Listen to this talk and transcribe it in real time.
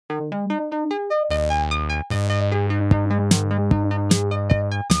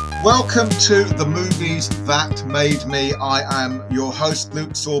Welcome to The Movies That Made Me. I am your host, Luke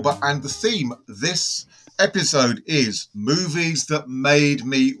Sorber, and the theme this episode is movies that made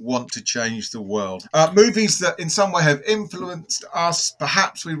me want to change the world. Movies that in some way have influenced us.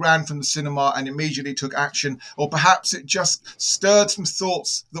 Perhaps we ran from the cinema and immediately took action, or perhaps it just stirred some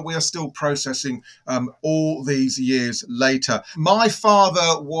thoughts that we are still processing all these years later. My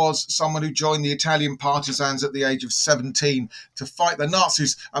father was someone who joined the Italian partisans at the age of 17 to fight the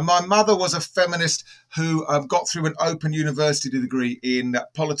Nazis, and my mother was a feminist who got through an open university degree in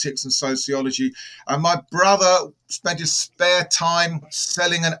politics and sociology. And my brother spent his spare time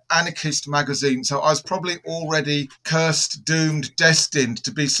selling an anarchist magazine. So I was probably already cursed, doomed, destined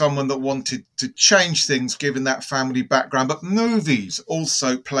to be someone that wanted to change things given that family background. But movies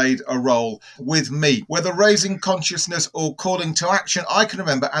also played a role with me. Whether raising consciousness or calling to action, I can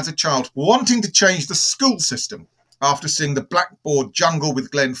remember as a child wanting to change the school system. After seeing The Blackboard Jungle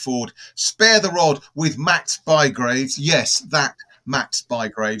with Glenn Ford, Spare the Rod with Max Bygraves, yes, that Max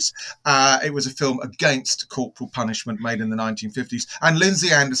Bygraves. It was a film against corporal punishment made in the 1950s. And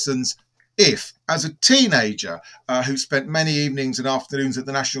Lindsay Anderson's If. As a teenager who spent many evenings and afternoons at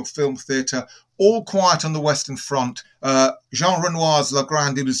the National Film Theatre, All Quiet on the Western Front, Jean Renoir's La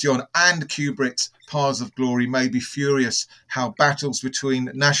Grande Illusion and Kubrick's Paths of Glory made me furious how battles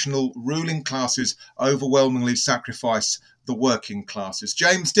between national ruling classes overwhelmingly sacrifice the working classes.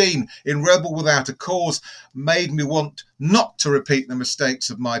 James Dean in Rebel Without a Cause made me want not to repeat the mistakes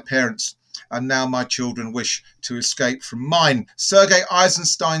of my parents, and now my children wish to escape from mine. Sergei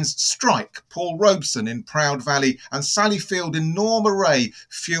Eisenstein's Strike, Paul Robeson in Proud Valley, and Sally Field in Norma Rae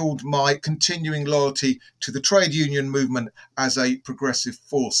fueled my continuing loyalty to the trade union movement as a progressive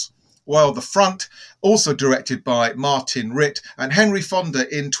force. While The Front, also directed by Martin Ritt, and Henry Fonda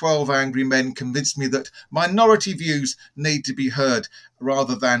in 12 Angry Men convinced me that minority views need to be heard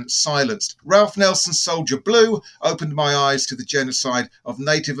rather than silenced. Ralph Nelson's Soldier Blue opened my eyes to the genocide of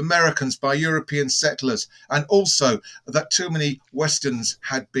Native Americans by European settlers, and also that too many Westerns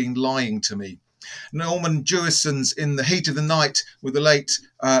had been lying to me. Norman Jewison's In the Heat of the Night with the late,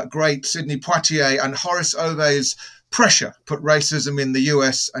 great Sidney Poitier, and Horace Ove's Pressure put racism in the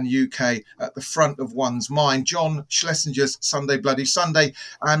US and UK at the front of one's mind. John Schlesinger's Sunday Bloody Sunday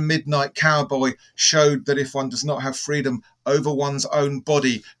and Midnight Cowboy showed that if one does not have freedom over one's own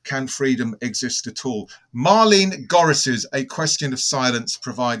body, can freedom exist at all? Marlene Goris's A Question of Silence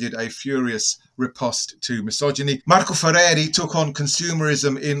provided a furious riposte to misogyny. Marco Ferreri took on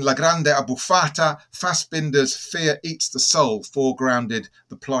consumerism in La Grande Abbuffata. Fassbinder's Fear Eats the Soul foregrounded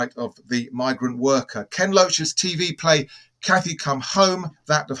the plight of the migrant worker. Ken Loach's TV play Cathy Come Home,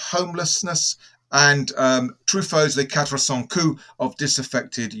 that of homelessness, and Truffaut's Les 400 Coups of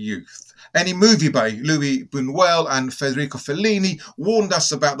disaffected youth. Any Movie Bay, Louis Buñuel and Federico Fellini warned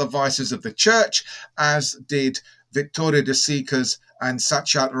us about the vices of the church, as did Vittorio De Sica's and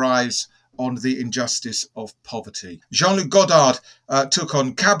Satyajit Ray's on the injustice of poverty. Jean-Luc Godard took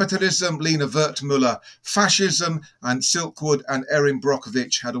on capitalism, Lena Wertmüller, fascism, and Silkwood and Erin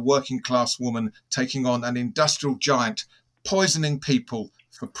Brockovich had a working class woman taking on an industrial giant, poisoning people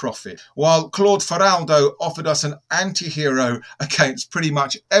for profit. While Claude Faraldo offered us an anti-hero against pretty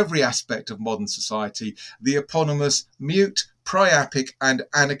much every aspect of modern society, the eponymous mute, priapic and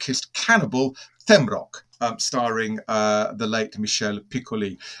anarchist cannibal Themrock, starring the late Michel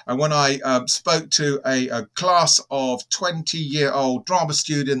Piccoli. And when I spoke to a class of 20-year-old drama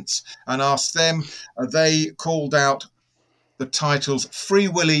students and asked them, they called out the titles Free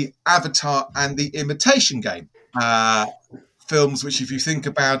Willy, Avatar and The Imitation Game. Films which, if you think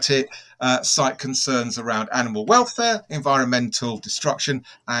about it, cite concerns around animal welfare, environmental destruction,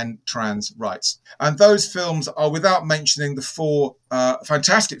 and trans rights. And those films are without mentioning the four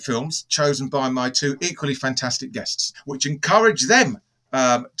fantastic films chosen by my two equally fantastic guests, which encourage them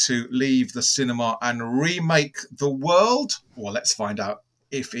to leave the cinema and remake the world. Well, let's find out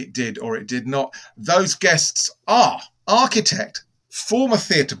if it did or it did not. Those guests are architect, former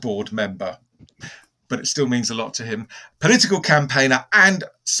theatre board member, but it still means a lot to him, political campaigner and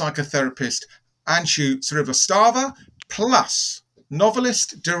psychotherapist Anshu Srivastava, plus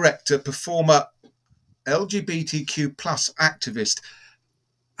novelist, director, performer, LGBTQ plus activist,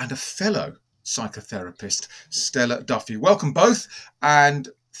 and a fellow psychotherapist, Stella Duffy. Welcome both, and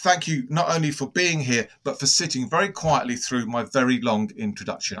thank you not only for being here, but for sitting very quietly through my very long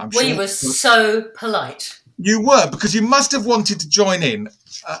introduction. You were so polite. You were, because you must have wanted to join in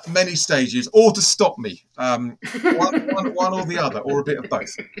at many stages or to stop me. One or the other, or a bit of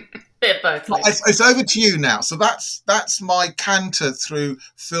both. Bit of both, Luke. It's over to you now. So that's my canter through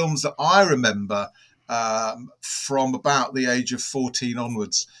films that I remember from about the age of 14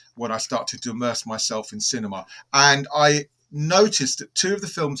 onwards, when I started to immerse myself in cinema. And I noticed that two of the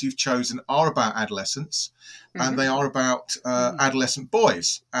films you've chosen are about adolescence, and they are about adolescent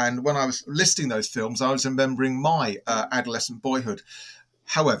boys. And when I was listing those films, I was remembering my adolescent boyhood.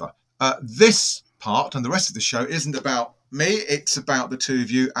 However, this part and the rest of the show isn't about me, it's about the two of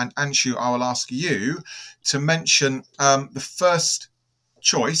you. And Anshu, I will ask you to mention the first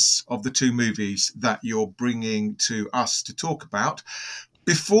choice of the two movies that you're bringing to us to talk about.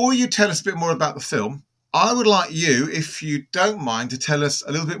 Before you tell us a bit more about the film, I would like you, if you don't mind, to tell us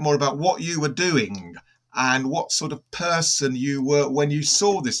a little bit more about what you were doing and what sort of person you were when you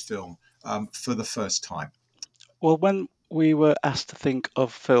saw this film for the first time. Well, when we were asked to think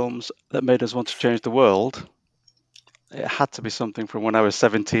of films that made us want to change the world, it had to be something from when I was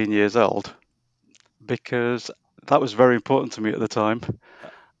 17 years old, because that was very important to me at the time.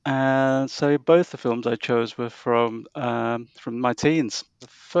 And so both the films I chose were from my teens. The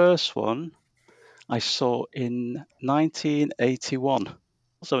first one I saw in 1981.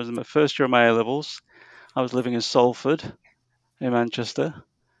 So I was in my first year of my A levels. I was living in Salford in Manchester.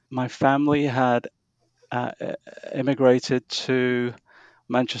 My family had uh, immigrated to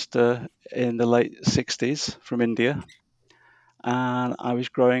Manchester in the late 60s from India, and I was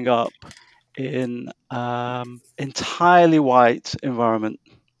growing up in entirely white environment.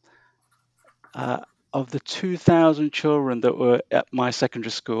 Of the 2,000 children that were at my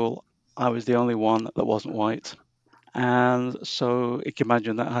secondary school, I was the only one that wasn't white. And so you can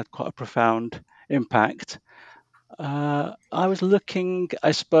imagine that had quite a profound impact. I was looking,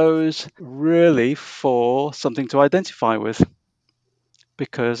 I suppose, really for something to identify with,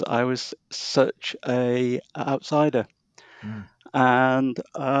 because I was such a outsider. Mm. And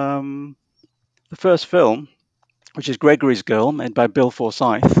the first film, which is Gregory's Girl, made by Bill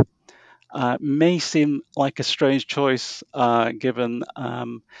Forsyth, may seem like a strange choice, given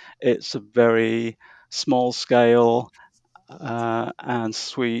it's a very small scale and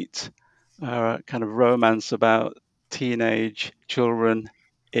sweet kind of romance about teenage children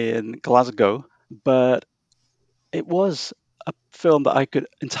in Glasgow. But it was a film that I could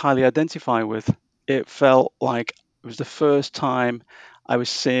entirely identify with. It felt like it was the first time I was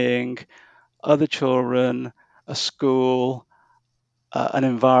seeing other children, a school, an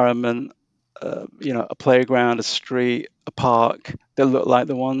environment, a playground, a street, a park that looked like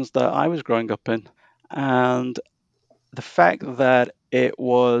the ones that I was growing up in. And the fact that it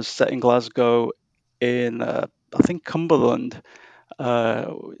was set in Glasgow in, I think, Cumberland,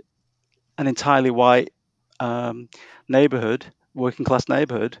 uh, an entirely white neighborhood, working class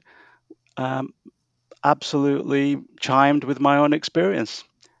neighborhood, um, absolutely chimed with my own experience.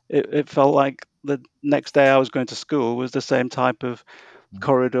 It felt like the next day I was going to school was the same type of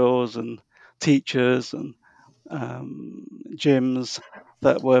corridors and teachers and gyms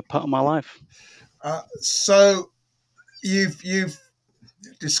that were part of my life. So you've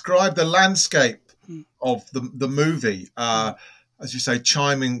described the landscape Mm. of the movie, as you say,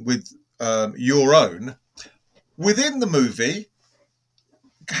 chiming with your own. Within the movie,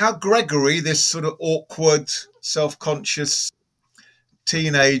 how Gregory, this sort of awkward, self-conscious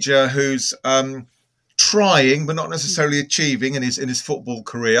teenager who's trying but not necessarily achieving in his football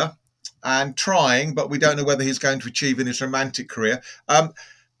career, and trying, but we don't know whether he's going to achieve in his romantic career.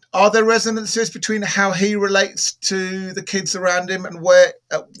 Are there resonances between how he relates to the kids around him and where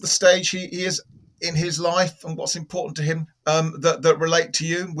at the stage he is in his life and what's important to him, that relate to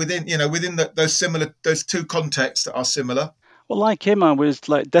you within those two contexts that are similar? Well, like him, I was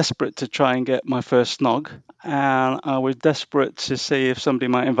like desperate to try and get my first snog, and I was desperate to see if somebody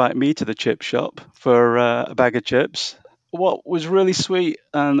might invite me to the chip shop for a bag of chips. What was really sweet,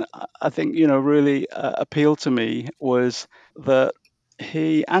 and I think really appealed to me, was that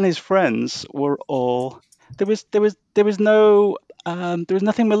he and his friends were all there was no there was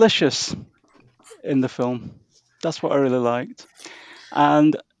nothing malicious in the film. That's what I really liked.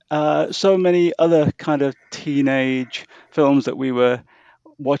 And so many other kind of teenage films that we were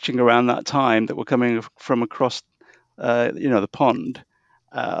watching around that time that were coming from across, the pond,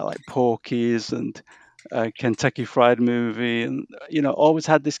 like Porky's and Kentucky Fried Movie, and always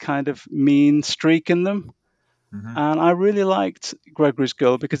had this kind of mean streak in them. Mm-hmm. And I really liked Gregory's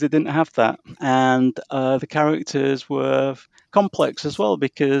Girl because it didn't have that, and the characters were complex as well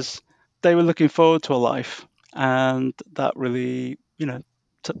because they were looking forward to a life, and that really,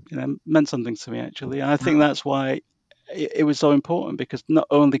 meant something to me actually, and I think that's why it was so important, because not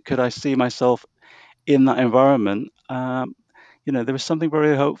only could I see myself in that environment, there was something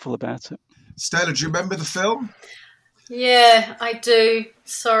very hopeful about it. Stella, do you remember the film? Yeah, I do.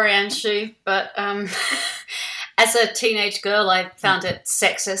 Sorry, Anshu, but as a teenage girl, I found it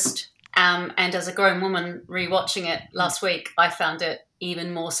sexist. And as a grown woman rewatching it last week, I found it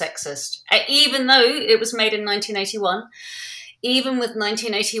even more sexist. Even though it was made in 1981, even with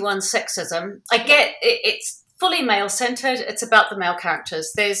 1981 sexism, I get it's fully male-centered. It's about the male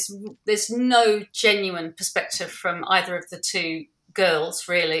characters. There's no genuine perspective from either of the two girls,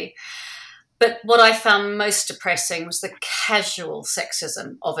 really. But what I found most depressing was the casual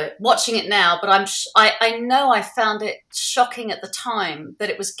sexism of it. Watching it now, but I know I found it shocking at the time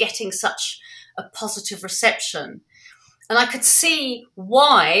that it was getting such a positive reception. And I could see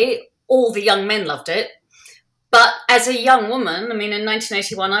why all the young men loved it. But as a young woman, I mean, in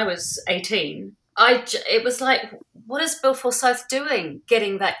 1981, I was 18. It was like, what is Bill Forsyth doing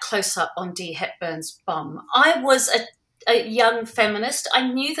getting that close-up on Dee Hepburn's bum? I was a young feminist. I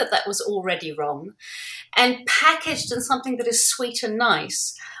knew that was already wrong, and packaged in something that is sweet and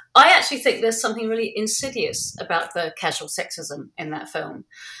nice. I actually think there's something really insidious about the casual sexism in that film,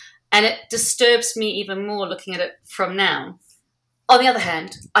 and it disturbs me even more looking at it from now. On the other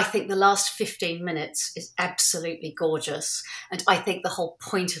hand, I think the last 15 minutes is absolutely gorgeous, and I think the whole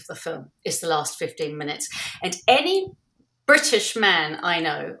point of the film is the last 15 minutes. And any British man I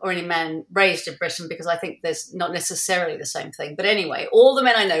know, or any man raised in Britain, because I think there's not necessarily the same thing, but anyway, all the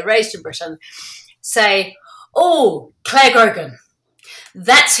men I know raised in Britain say, oh, Claire Grogan.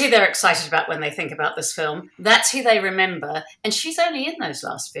 That's who they're excited about when they think about this film. That's who they remember. And she's only in those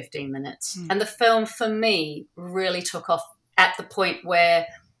last 15 minutes. And the film, for me, really took off at the point where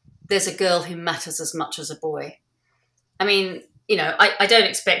there's a girl who matters as much as a boy. I mean, I don't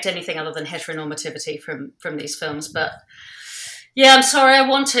expect anything other than heteronormativity from these films, but yeah, I'm sorry. I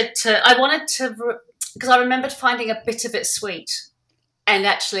wanted to, because I remembered finding a bit of it sweet, and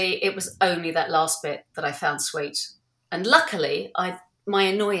actually it was only that last bit that I found sweet. And luckily, my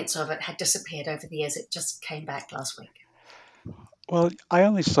annoyance of it had disappeared over the years. It just came back last week. Well, I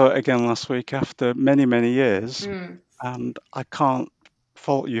only saw it again last week after many, many years, and I can't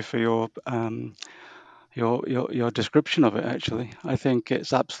fault you for your description of it. Actually, I think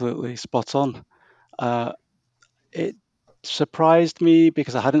it's absolutely spot on. It surprised me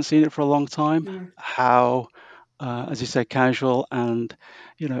because I hadn't seen it for a long time. How, as you say, casual and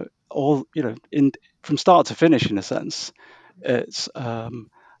all in from start to finish, in a sense, it's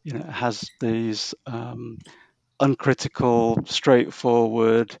it has these uncritical,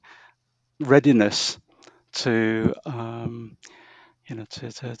 straightforward readiness to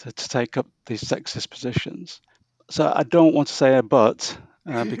to take up these sexist positions. So I don't want to say a but,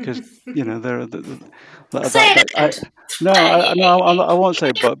 because there are Say it. I won't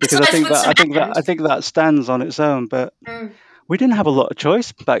say but, because I think that stands on its own. But we didn't have a lot of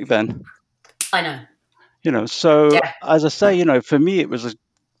choice back then. I know. So yeah. As I say, for me it was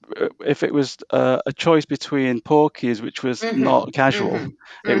if it was a choice between Porky's, which was not casual,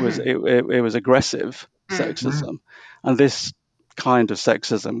 it was aggressive sexism, and this kind of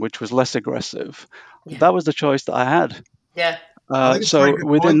sexism, which was less aggressive. Yeah. That was the choice that I had. Yeah. So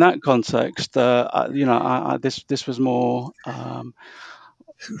within that context, this was more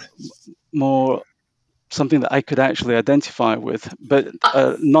something that I could actually identify with. But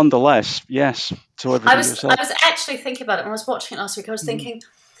nonetheless, yes, to everything you said. I was actually thinking about it when I was watching it last week. I was thinking,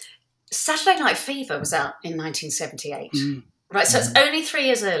 Saturday Night Fever was out in 1978. Right, so it's only 3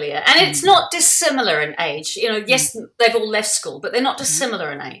 years earlier, and it's not dissimilar in age. Yes, they've all left school, but they're not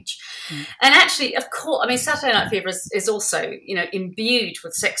dissimilar in age. And actually, of course, I mean, Saturday Night Fever is also, imbued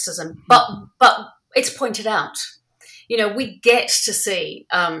with sexism, but it's pointed out. We get to see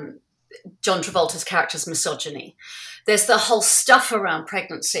John Travolta's character's misogyny. There's the whole stuff around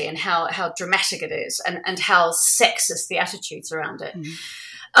pregnancy and how dramatic it is, and how sexist the attitudes around it.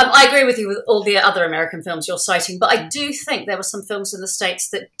 I agree with you with all the other American films you're citing, but I do think there were some films in the States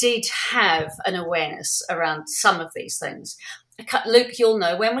that did have an awareness around some of these things. Luke, you'll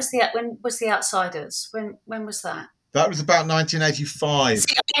know, when was The Outsiders? When was that? That was about 1985.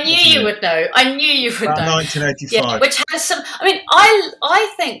 See, I knew you would know. About 1985. Yeah, which has some. I mean,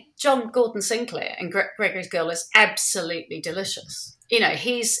 I think John Gordon Sinclair in Gregory's Girl is absolutely delicious.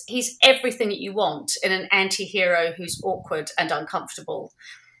 He's everything that you want in an anti-hero who's awkward and uncomfortable.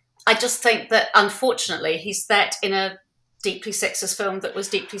 I just think that, unfortunately, he's that in a deeply sexist film that was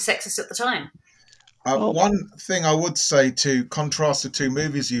deeply sexist at the time. Well, One thing I would say to contrast the two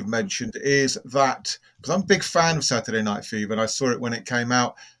movies you've mentioned is that, because I'm a big fan of Saturday Night Fever and I saw it when it came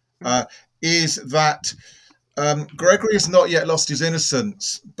out, uh, is that Gregory has not yet lost his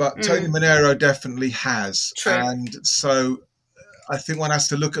innocence, but Tony Mm, Manero definitely has. true. And so I think one has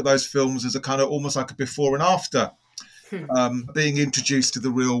to look at those films as a kind of almost like a before and after, Hmm. being introduced to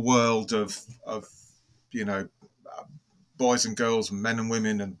the real world of you know, boys and girls, and men and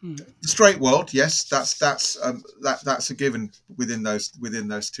women, and mm, the straight world. Yes, that's a given within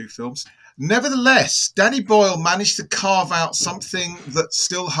those two films. Nevertheless, Danny Boyle managed to carve out something that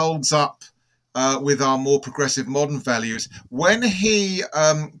still holds up with our more progressive modern values. When he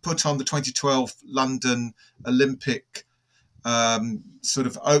put on the 2012 London Olympic sort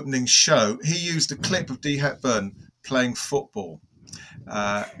of opening show, he used a clip of Dee Hepburn playing football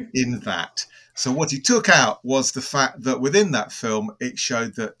uh, in that. So what he took out was the fact that within that film, it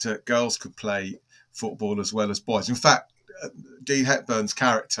showed that girls could play football as well as boys. In fact, Dee Hepburn's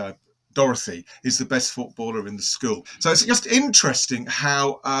character, Dorothy, is the best footballer in the school. So it's just interesting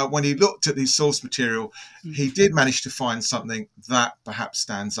how when he looked at the source material, mm, he did manage to find something that perhaps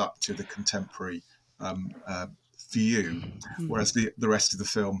stands up to the contemporary view, mm. whereas the rest of the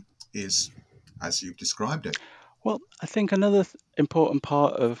film is as you've described it. Well, I think another important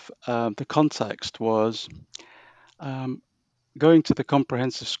part of the context was um, going to the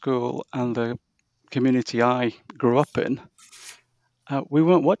comprehensive school and the community I grew up in. We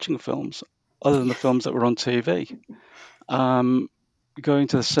weren't watching films other than the films that were on TV. Um, Going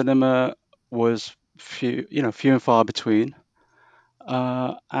to the cinema was few and far between.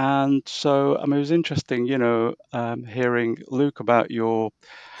 And so, I mean, it was interesting, hearing Luke about your,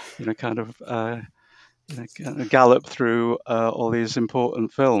 kind of, kind of gallop through all these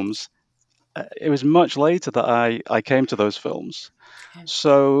important films. It was much later that I came to those films. Yeah.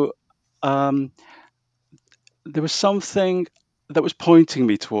 So um, there was something that was pointing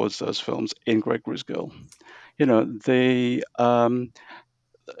me towards those films in Gregory's Girl. You know, the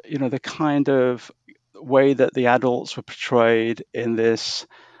kind of way that the adults were portrayed in this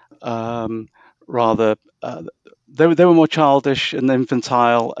um, rather they were more childish and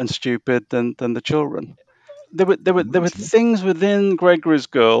infantile and stupid than the children. There were things within Gregory's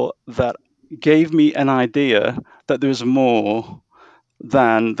Girl that gave me an idea that there was more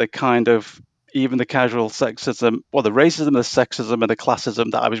than the kind of even the casual sexism or the racism, the sexism, and the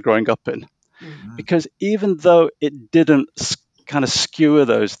classism that I was growing up in. Mm, Mm. Because even though it didn't kind of skewer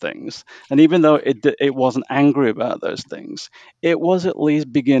those things, and even though it wasn't angry about those things, it was at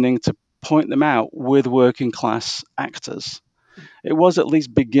least beginning to point them out with working class actors. It was at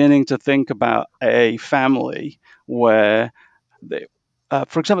least beginning to think about a family where they,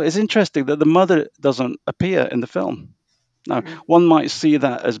 for example, it's interesting that the mother doesn't appear in the film. Now, mm, one might see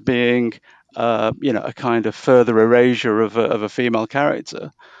that as being, a kind of further erasure of a female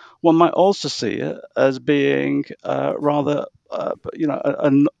character. One might also see it as being rather, a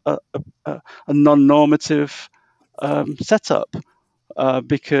non-normative setup,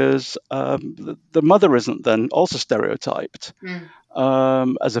 because the mother isn't then also stereotyped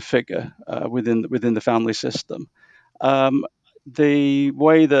mm, as a figure within the family system. Um, the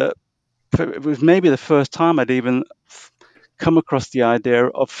way that it was maybe the first time I'd even come across the idea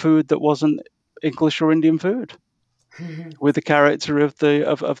of food that wasn't English or Indian food, mm. with the character of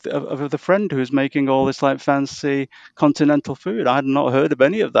the friend who's making all this like fancy continental food. I had not heard of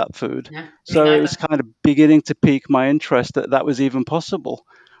any of that food, No, me so it was neither. kind of beginning to pique my interest that that was even possible,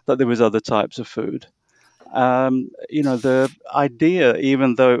 that there was other types of food. The idea,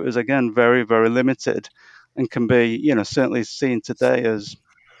 even though it was again very very limited, and can be certainly seen today as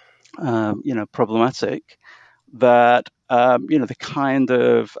problematic, that the kind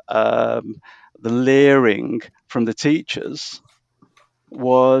of the leering from the teachers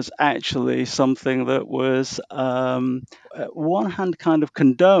was actually something that was at one hand kind of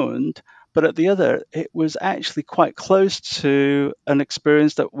condoned, but at the other it was actually quite close to an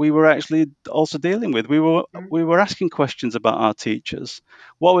experience that we were actually also dealing with. Mm, We were asking questions about our teachers,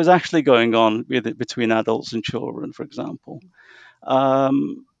 what was actually going on with it between adults and children, for example.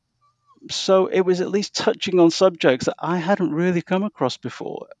 um, so it was at least touching on subjects that I hadn't really come across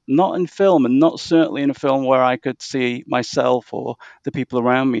before, not in film, and not certainly in a film where I could see myself or the people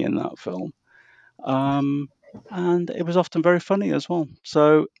around me in that film. Um, and it was often very funny as well.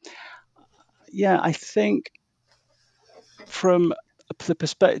 So, yeah, I think from the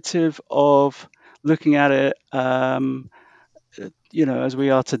perspective of looking at it, as we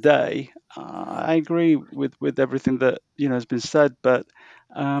are today, I agree with everything that has been said, but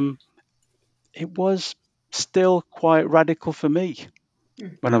um, it was still quite radical for me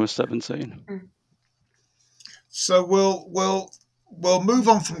mm, when I was 17. mm. So we'll move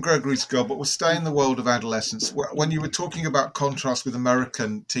on from Gregory's Girl, but we'll stay in the world of adolescence. When you were talking about contrast with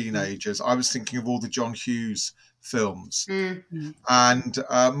American teenagers, I was thinking of all the John Hughes films, and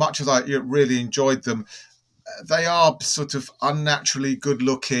much as I really enjoyed them, they are sort of unnaturally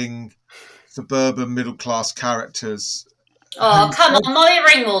good-looking suburban middle-class characters. Oh, come on. Molly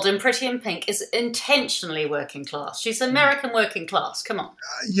Ringwald in Pretty in Pink is intentionally working class. She's American working class. Come on.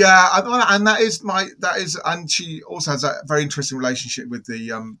 Yeah, and and she also has a very interesting relationship with the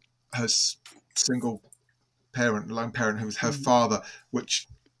her single parent, lone parent, who was her father, which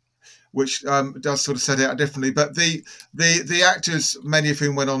does sort of set it out differently. But the actors, many of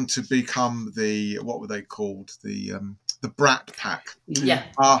whom went on to become what were they called, the Brat Pack, Yeah,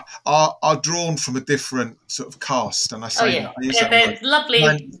 are drawn from a different sort of cast. And I say that, I use that they're word.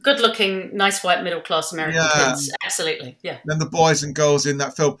 lovely, good-looking, nice white middle-class American kids. Absolutely, yeah. Then the boys and girls in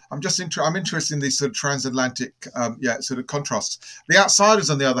that film. I'm interested in these sort of transatlantic, sort of contrasts. The Outsiders,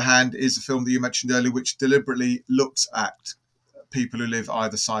 on the other hand, is a film that you mentioned earlier, which deliberately looks at people who live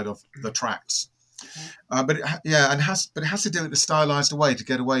either side of the tracks. But it has to do it in a stylized way to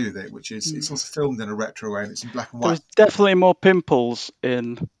get away with it, which is it's also filmed in a retro way and it's in black and white. There's definitely more pimples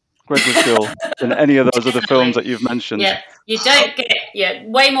in Gregory's Girl than any of those other films that you've mentioned. Yeah, you don't get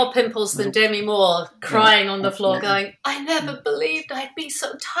way more pimples than Demi Moore crying on the floor going, I never believed I'd be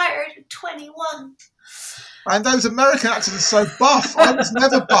so tired at 21. And those American actors are so buff. I was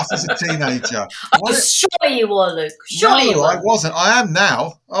never buff as a teenager. Surely you were, Luke. Surely you were. I wasn't. I am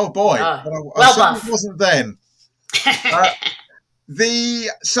now. Oh boy. Well I buff. wasn't then.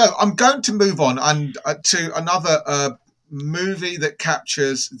 So I'm going to move on to another movie that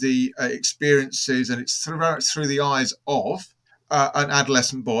captures the experiences, and it's through the eyes of an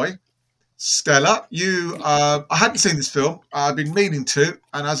adolescent boy. Stella, I hadn't seen this film. I've been meaning to,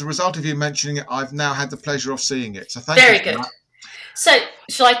 and as a result of you mentioning it, I've now had the pleasure of seeing it. So thank you. Very good. So,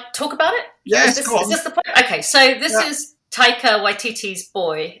 shall I talk about it? Yes, Is this the point? Okay, so this is Taika Waititi's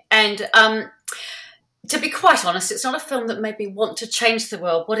Boy, and to be quite honest, it's not a film that made me want to change the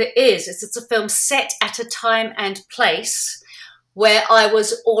world. What it is it's a film set at a time and place where I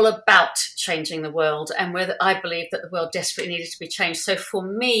was all about changing the world and where I believed that the world desperately needed to be changed. So for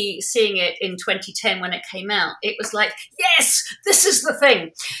me, seeing it in 2010 when it came out, it was like, yes, this is the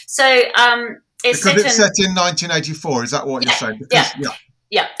thing. So it's set in 1984. Is that what you're saying?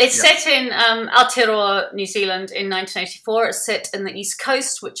 It's set in Aotearoa, New Zealand in 1984. It's set in the East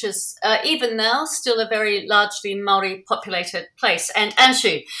Coast, which is, even now, still a very largely Māori populated place. And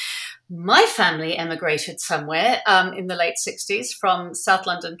Anshu, my family emigrated somewhere in the late 60s from South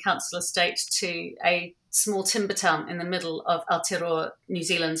London Council Estate to a small timber town in the middle of Aotearoa, New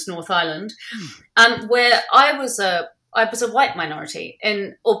Zealand's North Island, where I was a white minority,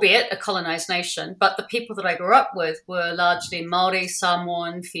 albeit a colonised nation, but the people that I grew up with were largely Māori,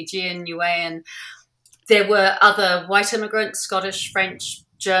 Samoan, Fijian, Niuean. There were other white immigrants, Scottish, French,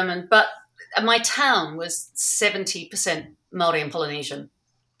 German, but my town was 70% Māori and Polynesian.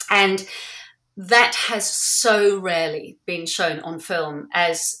 And that has so rarely been shown on film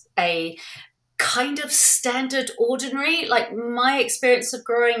as a kind of standard ordinary. Like my experience of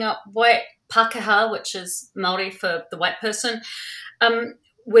growing up white, Pākehā, which is Māori for the white person,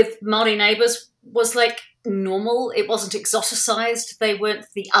 with Māori neighbours was like normal. It wasn't exoticized. They weren't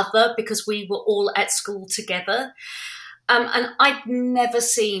the other because we were all at school together. And I'd never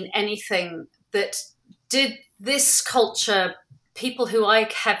seen anything that did this culture, people who I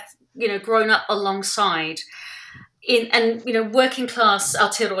have, grown up alongside working class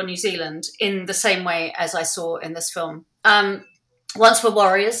Aotearoa New Zealand in the same way as I saw in this film. Once Were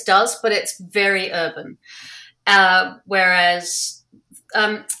Warriors does, but it's very urban. Whereas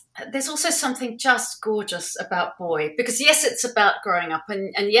there's also something just gorgeous about Boy, because yes, it's about growing up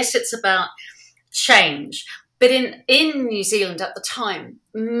and yes, it's about change. But in New Zealand at the time,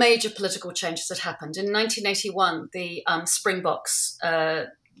 major political changes had happened. In 1981, the Springboks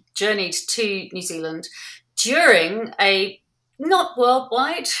journeyed to New Zealand during a not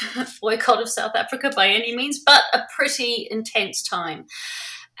worldwide boycott of South Africa by any means, but a pretty intense time.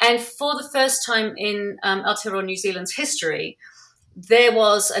 And for the first time in Aotearoa New Zealand's history, there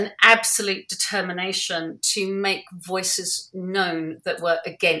was an absolute determination to make voices known that were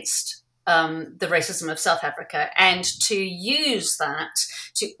against the racism of South Africa, and to use that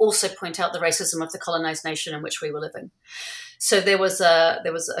to also point out the racism of the colonized nation in which we were living. So there was a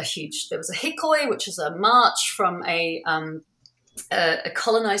hikoi, which is a march from a a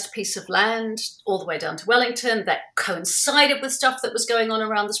colonised piece of land all the way down to Wellington that coincided with stuff that was going on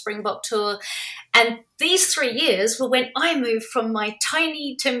around the Springbok tour. And these 3 years were when I moved from my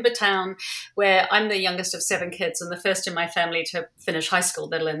tiny timber town, where I'm the youngest of 7 kids and the first in my family to finish high school,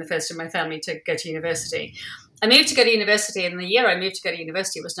 let alone the first in my family to go to university. I moved to go to university, and the year I moved to go to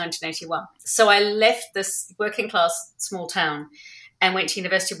university was 1981. So I left this working class small town and went to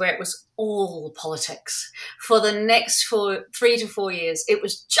university where it was all politics. For the next 3 to 4 years, it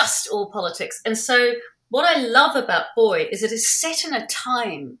was just all politics. And so what I love about Boy is it is set in a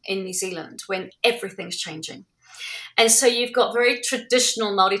time in New Zealand when everything's changing. And so you've got very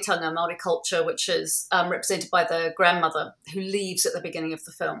traditional Māori tanga, Māori culture, which is represented by the grandmother who leaves at the beginning of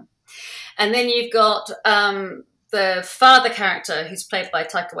the film. And then you've got the father character, who's played by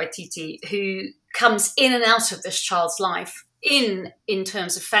Taika Waititi, who comes in and out of this child's life in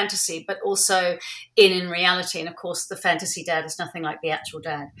terms of fantasy, but also in reality. And of course, the fantasy dad is nothing like the actual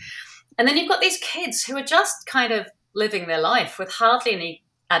dad. And then you've got these kids who are just kind of living their life with hardly any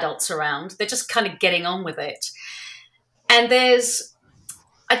adults around. They're just kind of getting on with it. And it's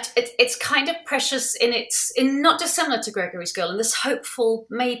kind of precious in not dissimilar to Gregory's Girl, in this hopeful,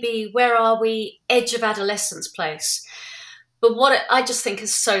 maybe, where are we, edge of adolescence place. But what I just think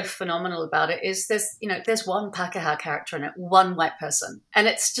is so phenomenal about it is there's one Pākehā character in it, one white person. And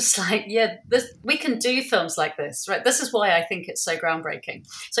it's just like, we can do films like this, right? This is why I think it's so groundbreaking.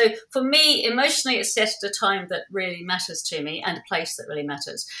 So for me, emotionally, it's set at a time that really matters to me and a place that really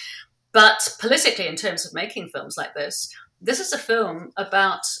matters. But politically, in terms of making films like this is a film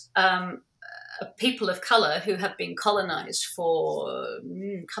about people of colour who have been colonised for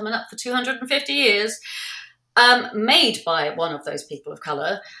coming up for 250 years, made by one of those people of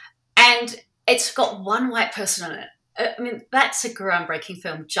colour, and it's got one white person in it. I mean, that's a groundbreaking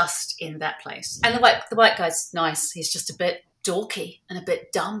film just in that place. And the white guy's nice. He's just a bit dorky and a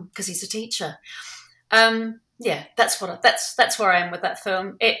bit dumb because he's a teacher. That's where I am with that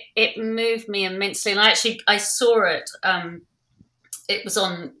film. It moved me immensely, and I saw it. It was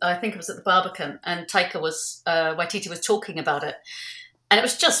on, I think it was at the Barbican, and Waititi was talking about it. And it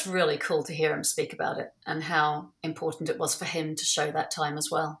was just really cool to hear him speak about it and how important it was for him to show that time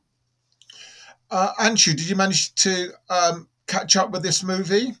as well. Anshu, did you manage to catch up with this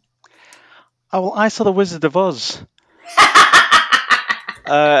movie? Oh, well, I saw The Wizard of Oz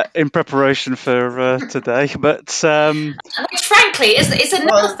in preparation for today, but which frankly is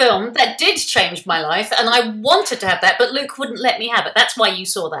another film that did change my life, and I wanted to have that, but Luke wouldn't let me have it. That's why you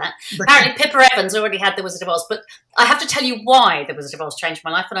saw that. Apparently Pippa Evans already had The Wizard of Oz, but I have to tell you why The Wizard of Oz changed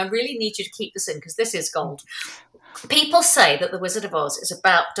my life, and I really need you to keep this in because this is gold. People say that The Wizard of Oz is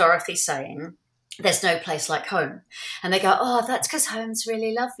about Dorothy saying, "There's no place like home," and they go, "Oh, that's because home's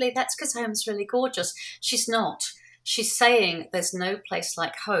really lovely. That's because home's really gorgeous." She's not. She's saying there's no place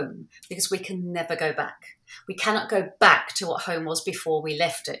like home because we can never go back. We cannot go back to what home was before we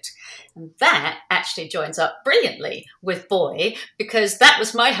left it. And that actually joins up brilliantly with Boy, because that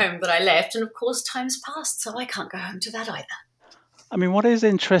was my home that I left. And of course, time's passed, so I can't go home to that either. I mean, what is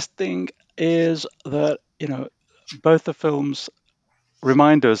interesting is that, both the films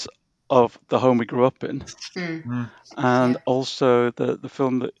remind us of the home we grew up in. And also the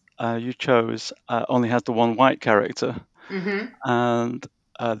film that you chose only has the one white character, and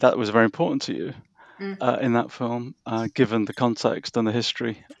that was very important to you in that film, given the context and the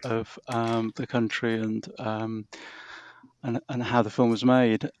history of the country and how the film was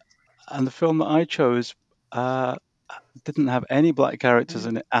made. And the film that I chose didn't have any black characters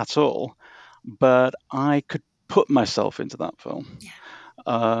in it at all, but I could put myself into that film,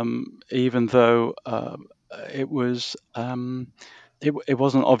 even though it was. It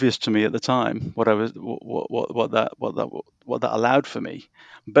wasn't obvious to me at the time what that allowed for me,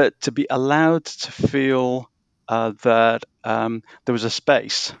 but to be allowed to feel that there was a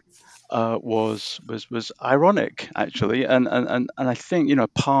space was ironic, actually, and I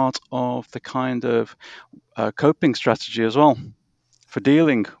think part of the kind of coping strategy as well for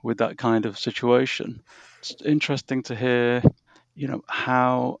dealing with that kind of situation. It's interesting to hear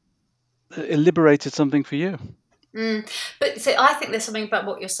how it liberated something for you. But see, I think there's something about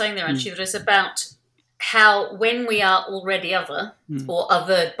what you're saying there, Anshu, that is about how when we are already other or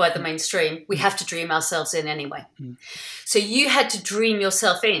othered by the mainstream, we have to dream ourselves in anyway. So you had to dream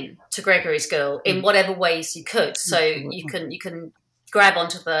yourself in to Gregory's Girl in whatever ways you could. So you can grab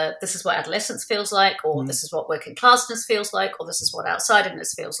onto this is what adolescence feels like, or this is what working classness feels like, or this is what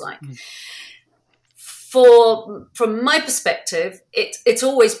outsiderness feels like. From my perspective, it's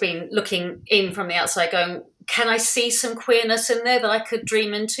always been looking in from the outside going, can I see some queerness in there that I could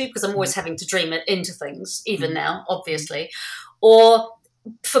dream into? Because I'm always having to dream it into things, even now, obviously. or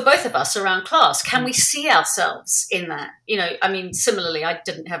for both of us around class, can we see ourselves in that? I mean, similarly, I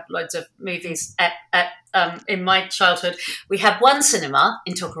didn't have loads of movies in my childhood. We had one cinema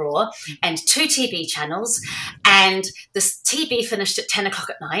in Tokoroa and 2 TV channels, and the TV finished at 10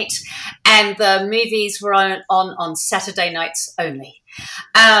 o'clock at night, and the movies were on Saturday nights only,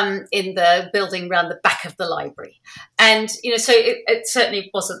 in the building around the back of the library. And, so it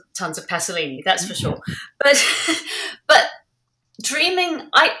certainly wasn't tons of Pasolini, that's for sure. But dreaming,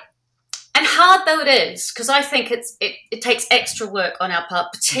 and hard though it is, because I think it takes extra work on our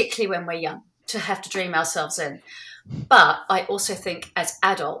part, particularly when we're young, to have to dream ourselves in. But I also think as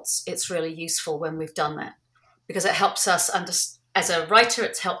adults, it's really useful when we've done that, because it helps us as a writer,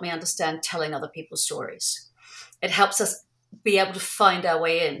 it's helped me understand telling other people's stories. It helps us be able to find our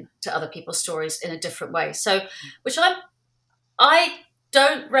way in to other people's stories in a different way. So, which I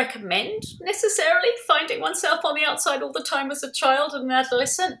don't recommend necessarily finding oneself on the outside all the time as a child and an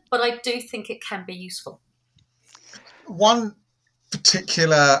adolescent, but I do think it can be useful. One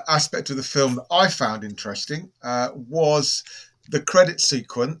particular aspect of the film that I found interesting was the credit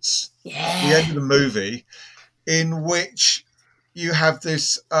sequence, the end of the movie, in which you have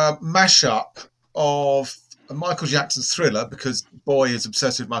this mashup of Michael Jackson's Thriller, because Boy is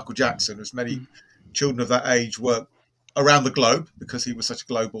obsessed with Michael Jackson, as many children of that age were around the globe, because he was such a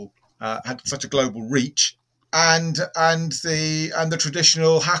global, had such a global reach, and the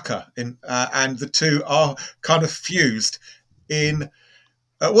traditional Haka, and the two are kind of fused in.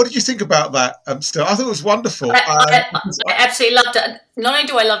 What did you think about that, Still? I thought it was wonderful. I absolutely loved it. Not only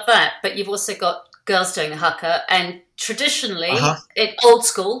do I love that, but you've also got girls doing the haka, and traditionally, old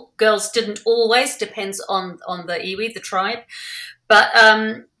school, girls didn't always, depends on the iwi, the tribe. But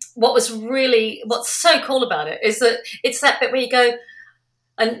what's so cool about it is that it's that bit where you go,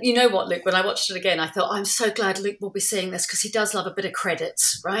 and you know what, Luke, when I watched it again, I thought, I'm so glad Luke will be seeing this, because he does love a bit of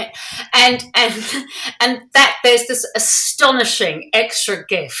credits, right? And that there's this astonishing extra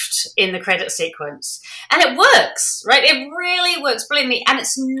gift in the credit sequence. And it works, right? It really works brilliantly. And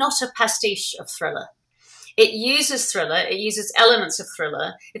it's not a pastiche of Thriller. It uses Thriller. It uses elements of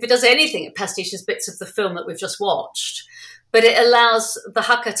Thriller. If it does anything, it pastiches bits of the film that we've just watched. But it allows the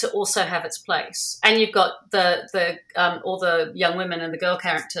haka to also have its place, and you've got all the young women and the girl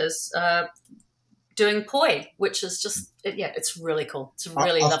characters doing poi, which is just it's really cool. It's a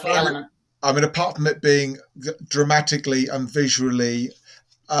really lovely element. I mean, apart from it being dramatically and visually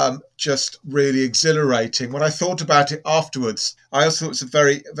just really exhilarating, when I thought about it afterwards, I also thought it was a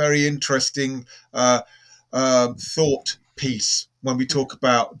very, very interesting thought piece when we talk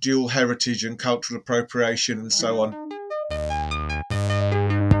about dual heritage and cultural appropriation and so on.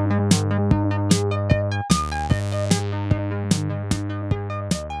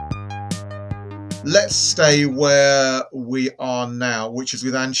 Let's stay where we are now, which is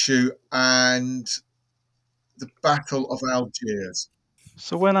with Anshu and the Battle of Algiers.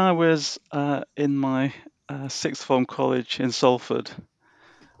 So when I was in my sixth form college in Salford,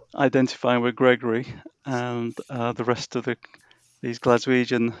 identifying with Gregory and the rest of these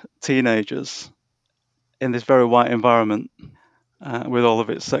Glaswegian teenagers in this very white environment, with all of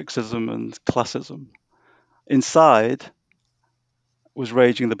its sexism and classism, inside was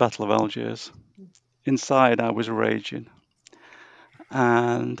raging the Battle of Algiers. Inside I was raging.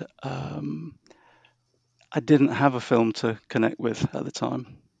 And I didn't have a film to connect with at the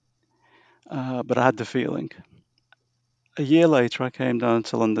time, but I had the feeling. A year later, I came down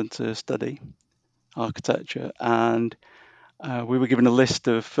to London to study architecture, and we were given a list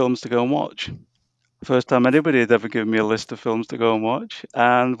of films to go and watch. First time anybody had ever given me a list of films to go and watch,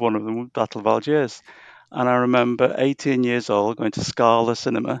 and one of them was Battle of Algiers. And I remember 18 years old going to Scala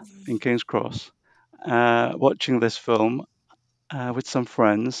Cinema in King's Cross, watching this film with some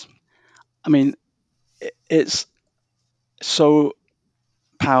friends. I mean, it's so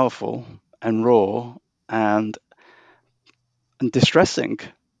powerful and raw and distressing.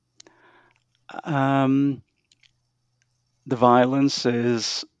 The violence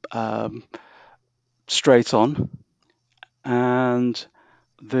is straight on, and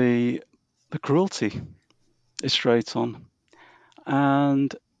the cruelty is straight on,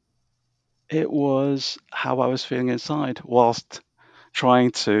 and it was how I was feeling inside whilst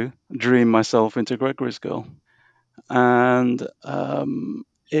trying to dream myself into Gregory's Girl. And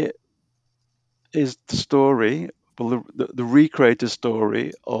it is the story, well, the recreated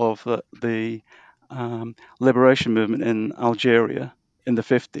story of the liberation movement in Algeria in the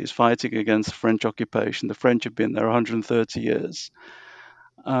 50s, fighting against French occupation. The French have been there 130 years.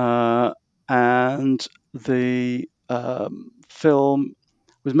 And the film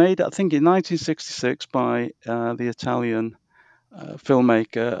was made, I think, in 1966 by the Italian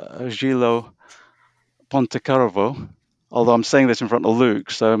filmmaker Gillo Pontecorvo. Although I'm saying this in front of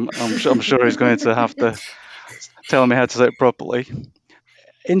Luke, so I'm sure he's going to have to tell me how to say it properly.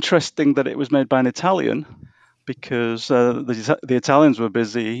 Interesting that it was made by an Italian, because the Italians were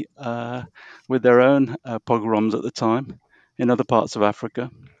busy with their own pogroms at the time in other parts of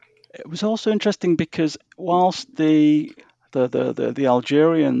Africa. It was also interesting because whilst the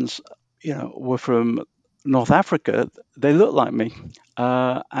Algerians, were from North Africa, they looked like me,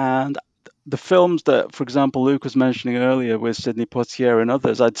 and the films that, for example, Luke was mentioning earlier with Sidney Poitier and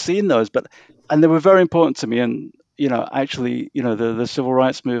others, I'd seen those, and they were very important to me. And actually, the civil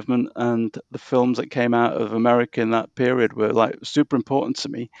rights movement and the films that came out of America in that period were like super important to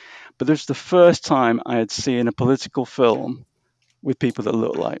me. But this was the first time I had seen a political film with people that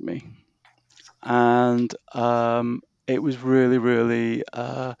looked like me, and it was really, really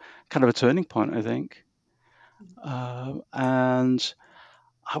kind of a turning point, I think. And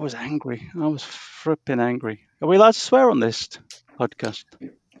I was angry. I was flipping angry. Are we allowed to swear on this podcast?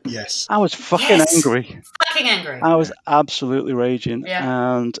 Yes. I was fucking Yes. angry. Fucking angry. I was absolutely raging.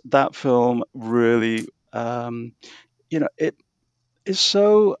 Yeah. And that film really, it is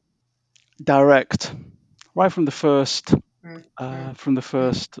so direct, right from the first, from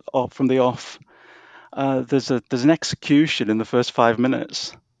the off. There's an execution in the first 5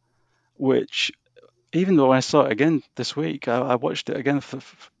 minutes, which, even though I saw it again this week, I watched it again for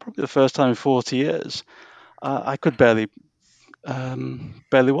probably the first time in 40 years. I could barely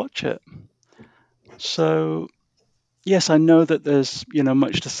watch it. So yes, I know that there's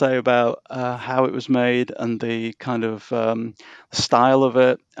much to say about how it was made and the kind of style of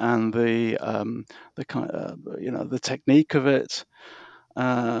it and the kind of the technique of it,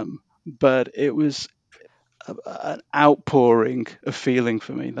 but it was an outpouring of feeling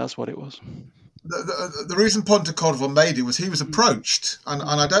for me. That's what it was. The reason Pontecorvo made it was he was approached, and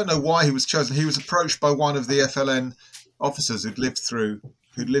I don't know why he was chosen. He was approached by one of the FLN officers who'd lived through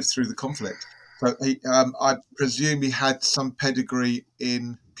the conflict. So I presume he had some pedigree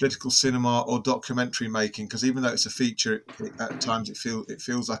in political cinema or documentary making, because even though it's a feature, at times it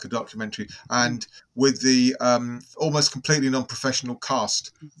feels like a documentary. And with the almost completely non-professional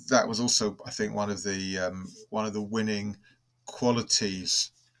cast, that was also, I think, one of the winning qualities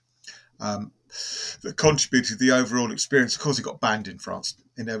that contributed to the overall experience. Of course, it got banned in France,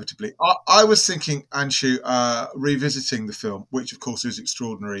 inevitably. I was thinking, Anshu, revisiting the film, which of course is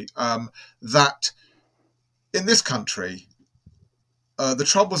extraordinary, that in this country, the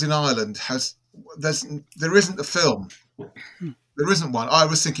Troubles in Ireland there isn't a film. There isn't one. I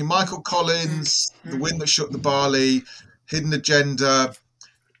was thinking Michael Collins, The Wind That Shook the Barley, Hidden Agenda.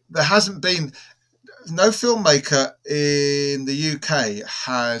 There hasn't been... No filmmaker in the UK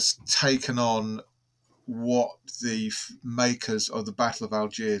has taken on what the makers of the Battle of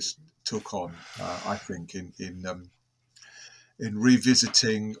Algiers took on. I think in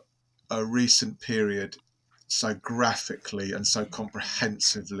revisiting a recent period so graphically and so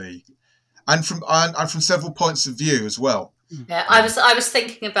comprehensively, and from several points of view as well. Yeah, I was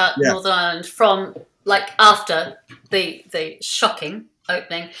thinking about Northern Ireland from like after the shocking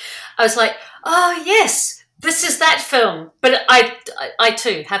opening. I was like, oh yes, this is that film. But I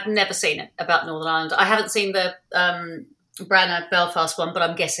too have never seen it about Northern Ireland. I haven't seen the Branagh Belfast one, but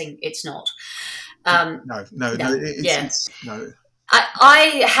I'm guessing it's not. No.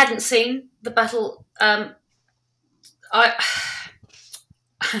 I hadn't seen the battle. I'm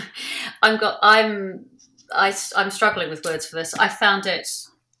struggling with words for this. I found it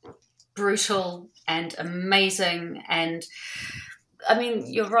brutal and amazing, and I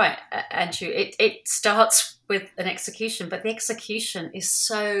mean, you're right, Andrew. It starts with an execution, but the execution is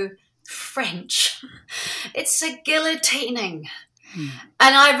so French. It's a guillotining. And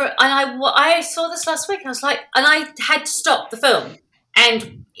I saw this last week, and I was like, and I had to stop the film,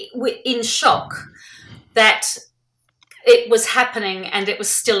 and in shock that it was happening and it was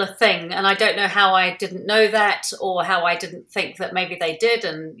still a thing. And I don't know how I didn't know that, or how I didn't think that maybe they did,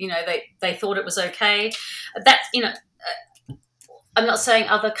 and they thought it was okay. That I'm not saying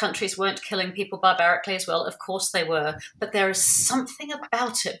other countries weren't killing people barbarically as well. Of course they were, but there is something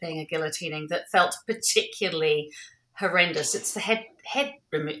about it being a guillotining that felt particularly horrendous. It's the head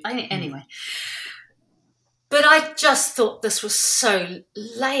removed. Anyway. But I just thought this was so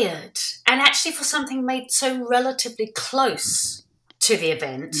layered, and actually for something made so relatively close to the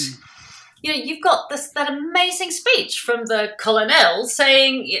event. You've got that amazing speech from the colonel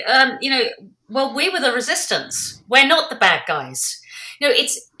saying, well, we were the resistance. We're not the bad guys.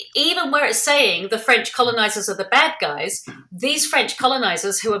 It's even where it's saying the French colonizers are the bad guys, these French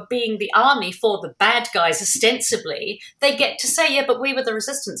colonizers who are being the army for the bad guys ostensibly, they get to say, yeah, but we were the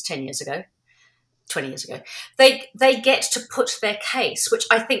resistance 10 years ago. 20 years ago, they get to put their case, which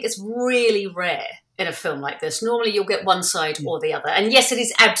I think is really rare in a film like this. Normally you'll get one side or the other. And yes, it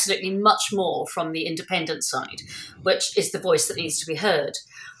is absolutely much more from the independent side, which is the voice that needs to be heard.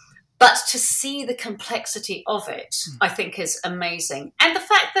 But to see the complexity of it, I think is amazing. And the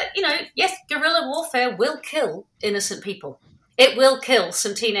fact that, yes, guerrilla warfare will kill innocent people. It will kill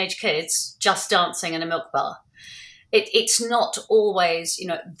some teenage kids just dancing in a milk bar. It's not always,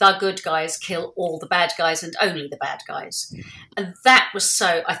 the good guys kill all the bad guys and only the bad guys. And that was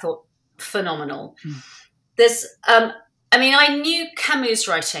so, I thought, phenomenal. There's, I knew Camus'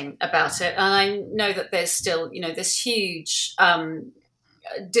 writing about it, and I know that there's still, this huge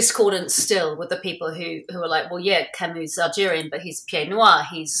discordance still with the people who are like, well, yeah, Camus is Algerian, but he's Pied Noir.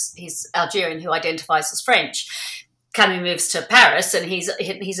 He's Algerian who identifies as French. Camus moves to Paris and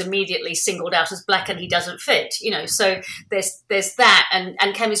he's immediately singled out as black and he doesn't fit, so there's that.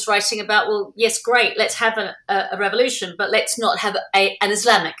 And Camus writing about, well, yes, great, let's have a revolution, but let's not have an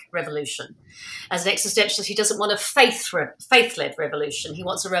Islamic revolution. As an existentialist, he doesn't want a faith-led revolution. He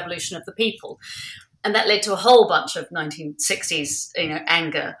wants a revolution of the people. And that led to a whole bunch of 1960s,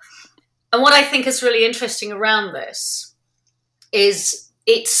 anger. And what I think is really interesting around this is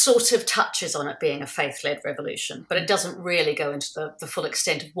it sort of touches on it being a faith-led revolution, but it doesn't really go into the full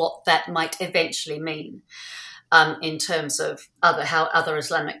extent of what that might eventually mean in terms of how other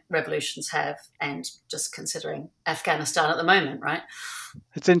Islamic revolutions have, and just considering Afghanistan at the moment, right?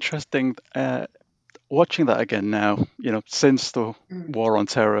 It's interesting watching that again now, since the War on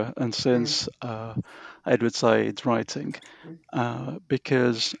Terror and since Edward Said's writing,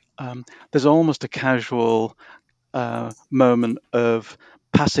 because there's almost a casual moment of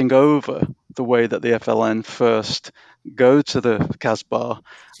passing over the way that the FLN first go to the Casbah,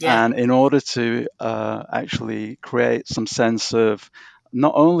 and in order to actually create some sense of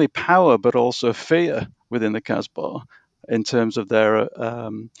not only power but also fear within the Casbah in terms of their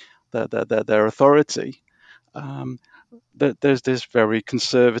authority, there's this very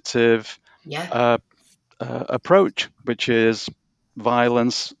conservative approach, which is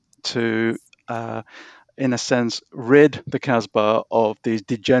violence to in a sense, rid the Casbah of these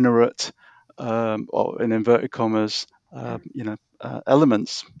degenerate, or in inverted commas,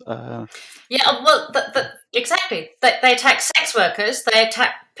 elements. Exactly. They attack sex workers, they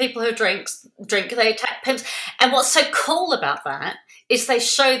attack people who drink, they attack pimps. And what's so cool about that is they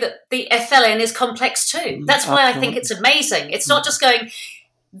show that the FLN is complex too. That's why I think it's amazing. It's not just going,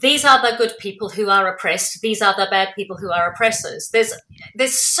 these are the good people who are oppressed, these are the bad people who are oppressors. There's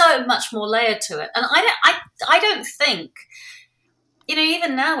so much more layered to it. And I don't think,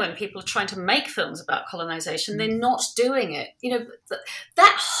 even now when people are trying to make films about colonization, they're not doing it.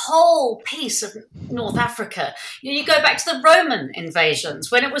 That whole piece of North Africa, you go back to the Roman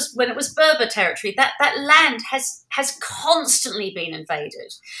invasions, when it was Berber territory, that land has constantly been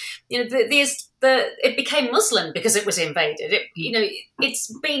invaded. It became Muslim because it was invaded.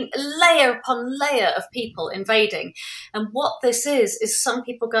 It's been layer upon layer of people invading. And what this is some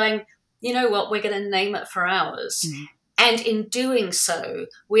people going, you know what, we're going to name it for ours. And in doing so,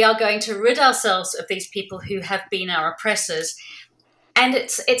 we are going to rid ourselves of these people who have been our oppressors. And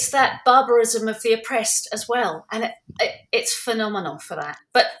it's that barbarism of the oppressed as well. And it's phenomenal for that.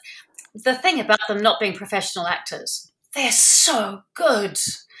 But the thing about them not being professional actors, they're so good.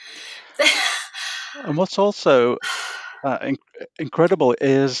 And what's also incredible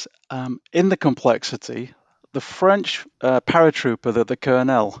is in the complexity, the French paratrooper, the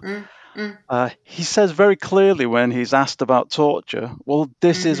colonel, he says very clearly when he's asked about torture, well,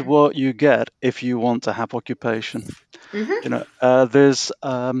 this is what you get if you want to have occupation. There's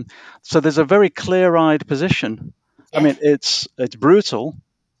a very clear-eyed position. Yeah. I mean, it's brutal,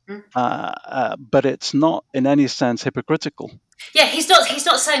 but it's not in any sense hypocritical. Yeah, he's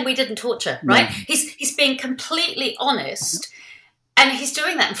not saying we didn't torture, right? No. He's being completely honest, and he's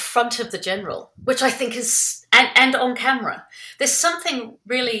doing that in front of the general, which I think is and on camera. There's something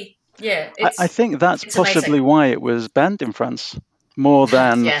really, I think that's possibly amazing. Why it was banned in France more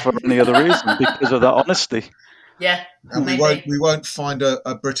than for any other reason, because of that honesty. Yeah, and we won't find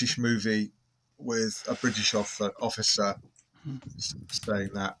a British movie with a British officer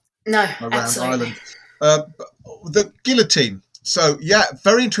saying that. No, around absolutely. Ireland. The guillotine. So,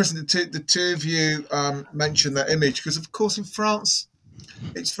 very interesting. The two of you mentioned that image because, of course, in France,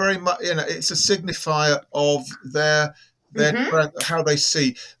 it's very much, it's a signifier of their how they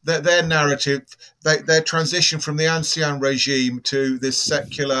see their narrative, their transition from the ancien regime to this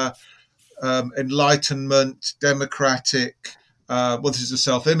secular, Enlightenment, democratic. This is a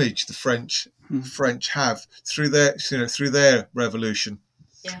self-image the French have through their revolution.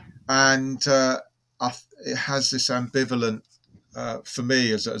 Yeah. And it has this ambivalent, for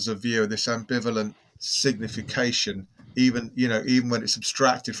me as a viewer, this ambivalent signification, even when it's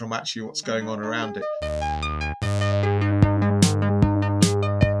abstracted from actually what's going on around it.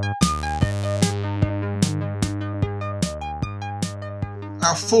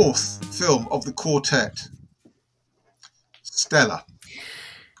 Our fourth film of the quartet, Stella.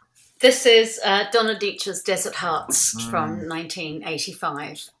 This is Donna Deitcher's Desert Hearts from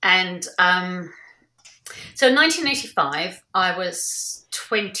 1985. And so in 1985, I was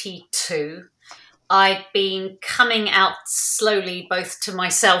 22. I'd been coming out slowly, both to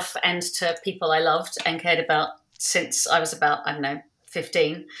myself and to people I loved and cared about since I was about,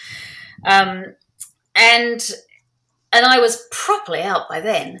 15. And I was properly out by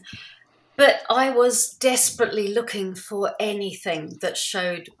then. But I was desperately looking for anything that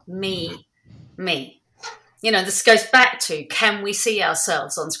showed me. This goes back to, can we see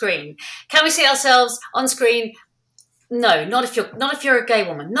ourselves on screen? Can we see ourselves on screen? No, not if you're a gay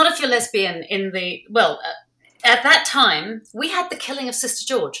woman, not if you're lesbian. At that time, we had The Killing of Sister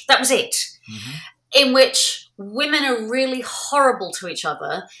George. That was it. Mm-hmm. In which women are really horrible to each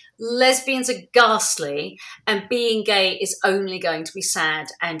other, lesbians are ghastly, and being gay is only going to be sad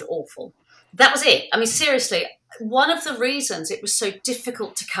and awful. That was it. I mean, seriously, one of the reasons it was so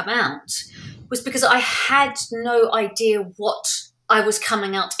difficult to come out was because I had no idea what I was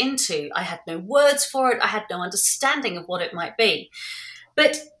coming out into. I had no words for it. I had no understanding of what it might be.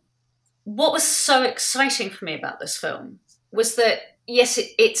 But what was so exciting for me about this film was that, yes,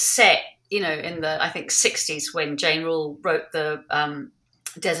 it's set, in the, I think, 60s when Jane Rule wrote the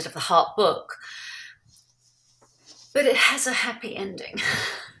Desert of the Heart book. But it has a happy ending.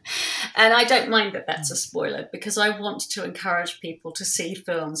 And I don't mind that that's a spoiler, because I want to encourage people to see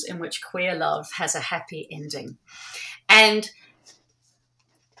films in which queer love has a happy ending. And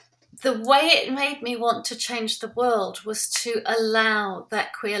the way it made me want to change the world was to allow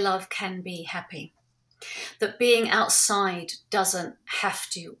that queer love can be happy. That being outside doesn't have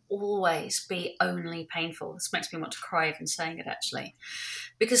to always be only painful. This makes me want to cry even saying it, actually.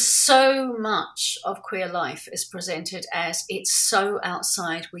 Because so much of queer life is presented as it's so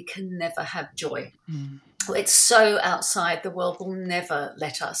outside we can never have joy. Mm. It's so outside the world will never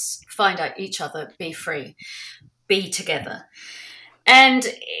let us find out each other, be free, be together. And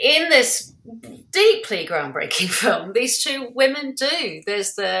in this deeply groundbreaking film, these two women do.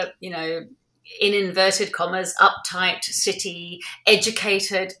 There's the, in inverted commas, uptight, city,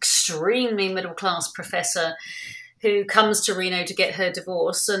 educated, extremely middle-class professor who comes to Reno to get her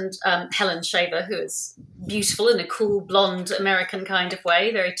divorce, and Helen Shaver, who is beautiful in a cool, blonde, American kind of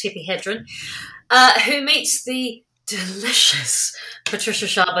way, very Tippi Hedren, who meets the delicious Patricia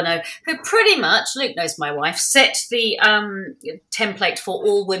Charbonneau, who pretty much, Luke knows my wife, set the template for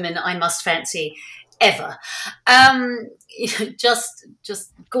all women I must fancy ever. Just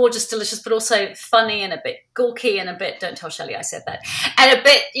gorgeous, delicious, but also funny and a bit gawky and a bit, don't tell Shelley I said that, and a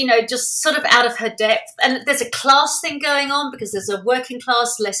bit, just sort of out of her depth. And there's a class thing going on, because there's a working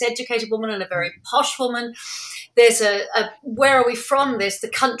class, less educated woman and a very posh woman. There's a where are we from? There's the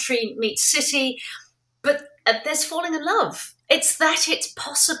country meets city, but there's falling in love. It's that it's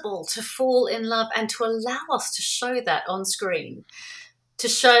possible to fall in love and to allow us to show that on screen, to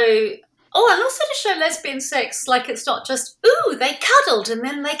show... Oh, and also to show lesbian sex like it's not just, ooh, they cuddled and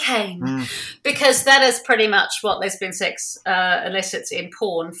then they came. Because that is pretty much what lesbian sex, unless it's in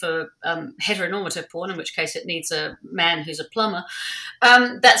porn for heteronormative porn, in which case it needs a man who's a plumber.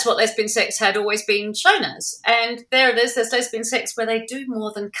 That's what lesbian sex had always been shown as. And there it is, there's lesbian sex where they do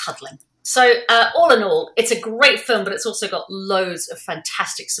more than cuddling. So all in all, it's a great film, but it's also got loads of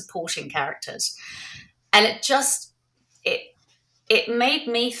fantastic supporting characters. And it made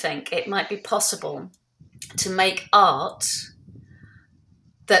me think it might be possible to make art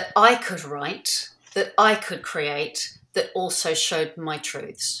that I could write, that I could create, that also showed my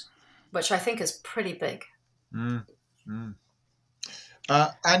truths, which I think is pretty big.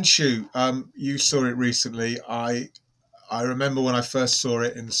 Anshu, you saw it recently. I remember when I first saw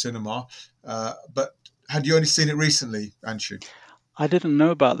it in the cinema, but had you only seen it recently, Anshu? I didn't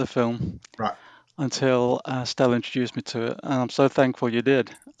know about the film. Right. Until Stella introduced me to it, and I'm so thankful you did.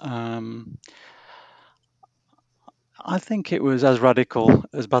 I think it was as radical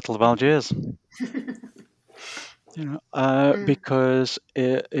as Battle of Algiers, because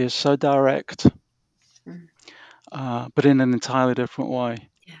it is so direct. but in an entirely different way.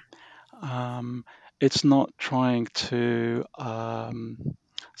 Yeah. It's not trying to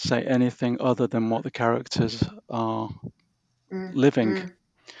say anything other than what the characters are living.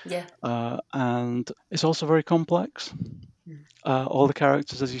 Yeah. And it's also very complex. All the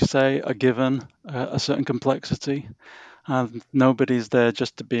characters, as you say, are given a certain complexity, and nobody's there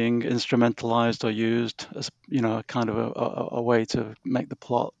just being instrumentalized or used as kind of a way to make the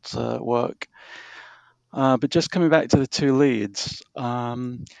plot work. But just coming back to the two leads,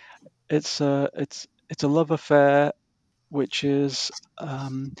 it's a love affair which is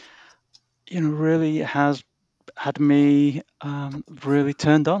really has had me really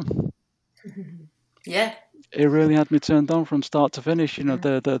turned on. Yeah. It really had me turned on from start to finish.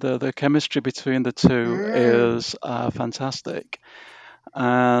 The chemistry between the two is fantastic,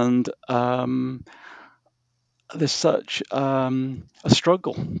 and there's such a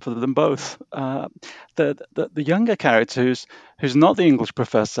struggle for them both. The younger character, who's not the English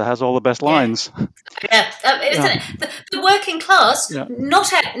professor, has all the best Yeah. lines. Yeah, isn't Yeah. it? The working class, Yeah.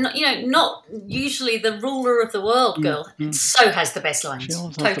 not usually the ruler of the world girl, so has the best lines. She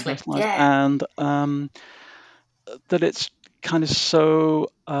always has Totally. the best lines, Yeah. and that it's kind of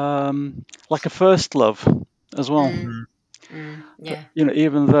so like a first love as well. Yeah.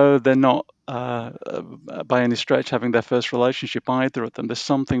 Even though they're not by any stretch having their first relationship, either of them, there's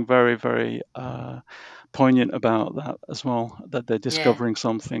something very, very poignant about that as well, that they're discovering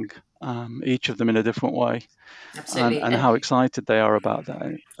something, each of them in a different way, Absolutely. and how excited they are about that,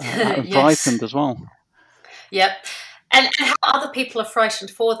 and Yes. frightened as well. Yep. And how other people are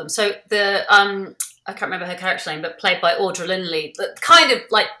frightened for them. So the I can't remember her character name, but played by Audra Lindley, kind of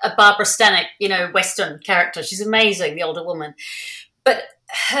like a Barbara Stanwyck, Western character. She's amazing, the older woman. But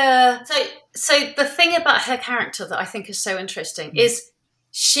so the thing about her character that I think is so interesting is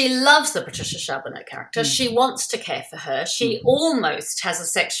she loves the Patricia Charbonneau character. She wants to care for her. She almost has a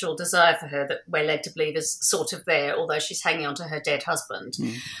sexual desire for her that we're led to believe is sort of there, although she's hanging on to her dead husband.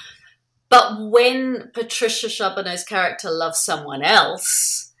 But when Patricia Charbonneau's character loves someone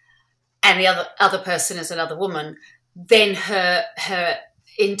else, and the other person is another woman, then her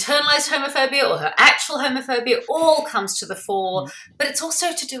internalized homophobia or her actual homophobia all comes to the fore. But it's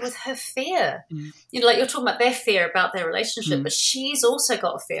also to do with her fear. Like you're talking about their fear about their relationship, but she's also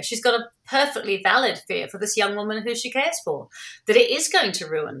got a fear. She's got a perfectly valid fear for this young woman who she cares for, that it is going to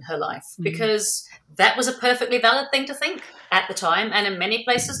ruin her life, because that was a perfectly valid thing to think at the time and in many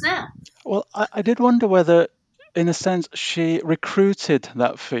places now. Well, I did wonder whether, in a sense, she recruited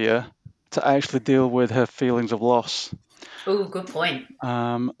that fear to actually deal with her feelings of loss. Oh, good point.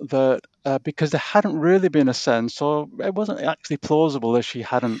 Because there hadn't really been a sense, or it wasn't actually plausible that she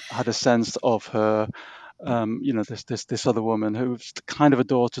hadn't had a sense of her, this other woman who was kind of a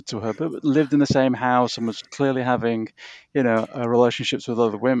daughter to her, but lived in the same house and was clearly having, relationships with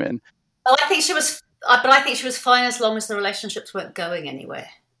other women. Oh, I think she was, but I think she was fine as long as the relationships weren't going anywhere.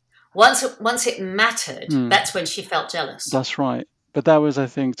 Once it mattered, that's when she felt jealous. That's right. But that was, I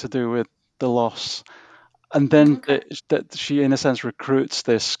think, to do with the loss. And then that she, in a sense, recruits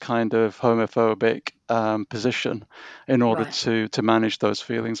this kind of homophobic position in order to manage those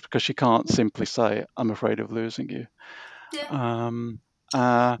feelings, because she can't simply say, "I'm afraid of losing you."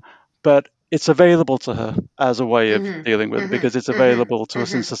 Yeah. But it's available to her as a way of dealing with it, because it's available to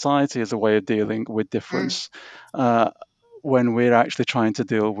us in society as a way of dealing with difference when we're actually trying to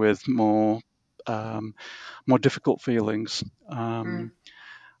deal with more difficult feelings.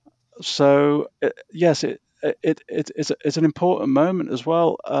 So yes, it's an important moment as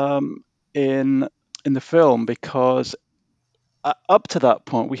well in the film, because up to that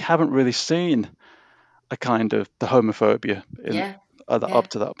point we haven't really seen a kind of the homophobia up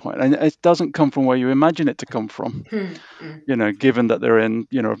to that point, and it doesn't come from where you imagine it to come from. Given that they're in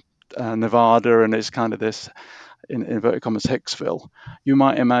Nevada, and it's kind of this, in inverted commas, Hicksville, you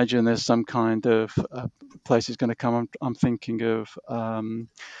might imagine there's some kind of place is going to come. I'm thinking of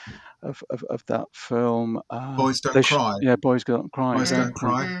that film. Boys Don't Cry. Yeah, Boys Don't Cry. Boys Don't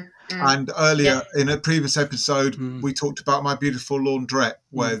Cry. And earlier in a previous episode, we talked about My Beautiful Laundrette,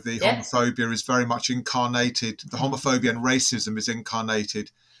 where the homophobia is very much incarnated. The homophobia and racism is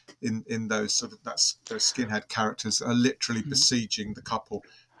incarnated in those those skinhead characters that are literally besieging the couple.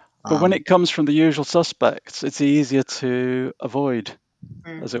 But when it comes from the usual suspects, it's easier to avoid,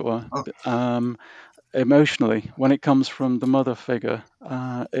 as it were. Emotionally, when it comes from the mother figure,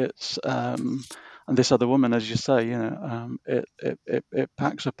 it's and this other woman, as you say, it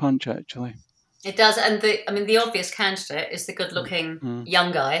packs a punch, actually. It does, and the obvious candidate is the good-looking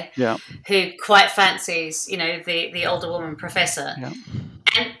young guy, yeah, who quite fancies, the older woman professor, yeah.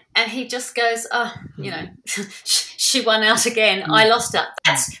 and he just goes, "Oh, she won out again. I lost out."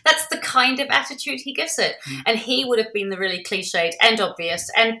 That's the kind of attitude he gives it, and he would have been the really cliched and obvious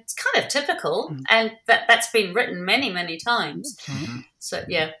and kind of typical, and that's been written many times. So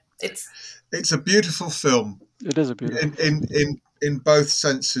yeah, it's a beautiful film. It is a beautiful in both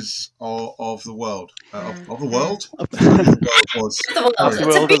senses of the world. Of the world? Only the world was.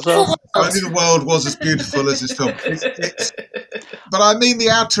 Only the world was as beautiful as this film. But I mean,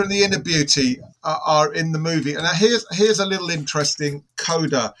 the outer and the inner beauty are in the movie. And here's a little interesting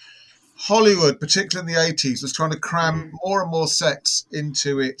coda. Hollywood, particularly in the 80s, was trying to cram more and more sex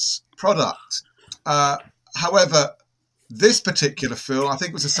into its product. However, this particular film, I think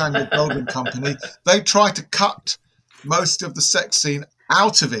it was the Samuel Goldwyn Company, they tried to cut most of the sex scene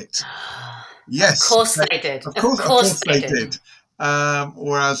out of it. Yes. Of course they did. Of course they did.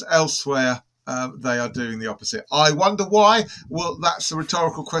 Whereas elsewhere, they are doing the opposite. I wonder why. Well, that's a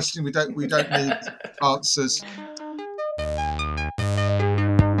rhetorical question. We don't need answers.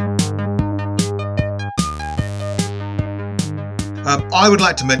 I would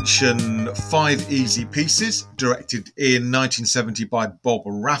like to mention Five Easy Pieces, directed in 1970 by Bob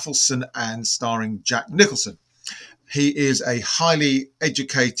Rafelson and starring Jack Nicholson. He is a highly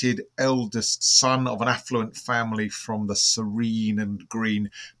educated eldest son of an affluent family from the serene and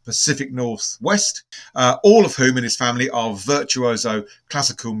green Pacific Northwest, all of whom in his family are virtuoso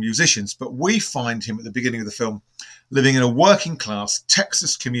classical musicians. But we find him at the beginning of the film living in a working class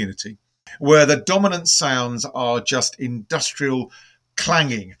Texas community where the dominant sounds are just industrial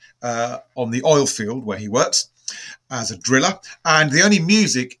clanging on the oil field where he works as a driller, and the only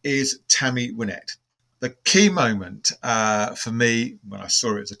music is Tammy Wynette. The key moment for me when I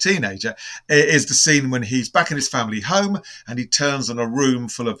saw it as a teenager is the scene when he's back in his family home and he turns on a room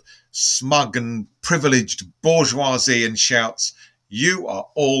full of smug and privileged bourgeoisie and shouts, "You are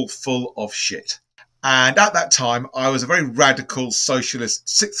all full of shit." And at that time, I was a very radical socialist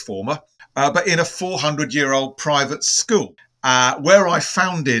sixth former, but in a 400-year-old private school. Where I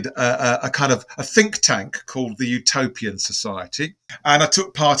founded a kind of a think tank called the Utopian Society. And I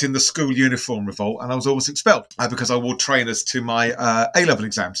took part in the school uniform revolt, and I was almost expelled because I wore trainers to my A-level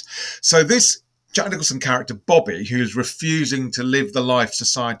exams. So this Jack Nicholson character, Bobby, who's refusing to live the life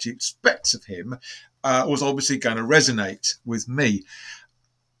society expects of him, was obviously going to resonate with me.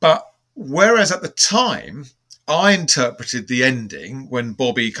 But whereas at the time, I interpreted the ending when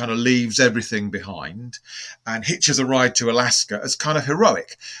Bobby kind of leaves everything behind and hitches a ride to Alaska as kind of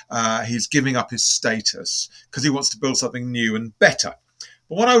heroic. He's giving up his status because he wants to build something new and better.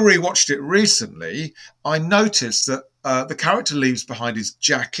 But when I rewatched it recently, I noticed that the character leaves behind his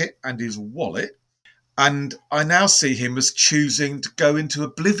jacket and his wallet, and I now see him as choosing to go into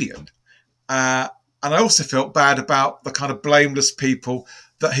oblivion. And I also felt bad about the kind of blameless people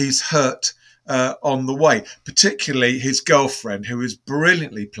that he's hurt on the way, particularly his girlfriend, who is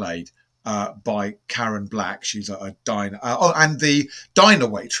brilliantly played by Karen Black. She's a diner, and the diner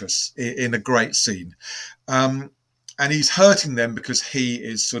waitress in a great scene. And he's hurting them because he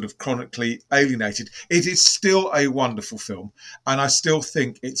is sort of chronically alienated. It is still a wonderful film, and I still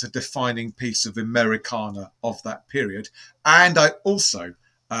think it's a defining piece of Americana of that period. And I also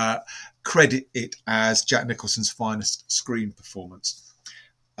credit it as Jack Nicholson's finest screen performance.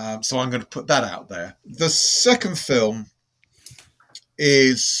 So I'm going to put that out there. The second film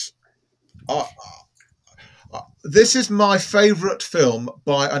is... this is my favourite film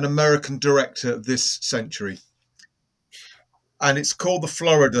by an American director this century. And it's called The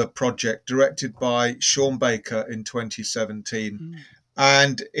Florida Project, directed by Sean Baker in 2017.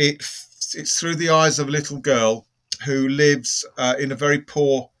 And it's through the eyes of a little girl who lives in a very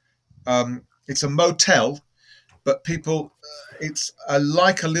poor... it's a motel, but people... it's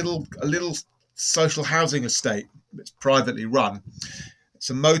like a little social housing estate. It's privately run.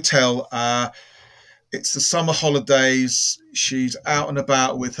 It's a motel. It's the summer holidays. She's out and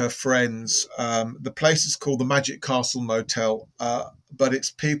about with her friends. The place is called the Magic Castle Motel, but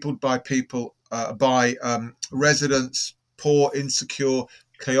it's peopled by residents, poor, insecure,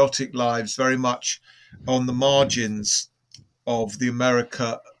 chaotic lives, very much on the margins of the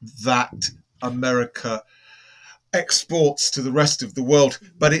America that America exports to the rest of the world.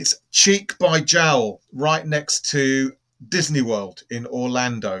 But it's cheek by jowl right next to Disney World in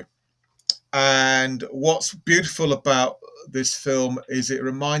Orlando. And what's beautiful about this film is it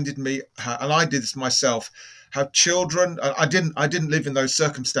reminded me, and I did this myself, how children, I didn't live in those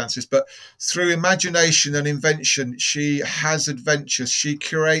circumstances, but through imagination and invention, she has adventures. She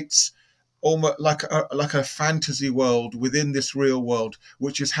curates almost like a fantasy world within this real world,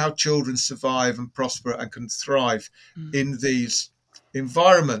 which is how children survive and prosper and can thrive in these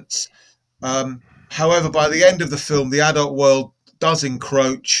environments. However, by the end of the film, the adult world does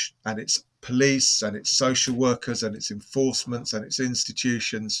encroach, and its police and its social workers and its enforcements and its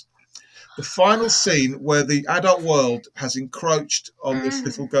institutions. The final scene where the adult world has encroached on this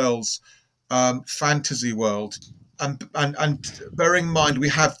little girl's fantasy world. And bearing in mind, we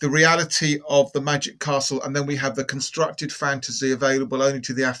have the reality of the magic castle, and then we have the constructed fantasy available only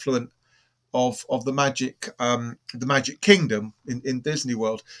to the affluent of the magic kingdom in Disney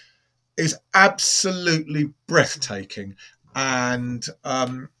World, is absolutely breathtaking and a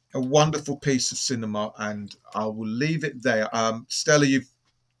wonderful piece of cinema. And I will leave it there. Stella, you've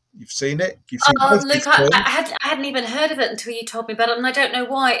seen it. You've seen both Luke, these films. I hadn't even heard of it until you told me about it, and I don't know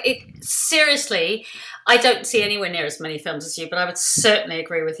why. Seriously, I don't see anywhere near as many films as you, but I would certainly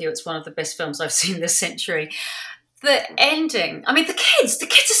agree with you. It's one of the best films I've seen this century. The ending, I mean, the kids are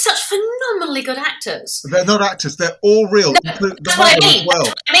such phenomenally good actors. They're not actors; they're all real. That's what I mean. That's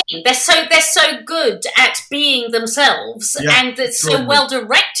what I mean. They're so good at being themselves, and it's so well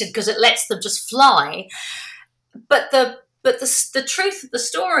directed because it lets them just fly. But the truth of the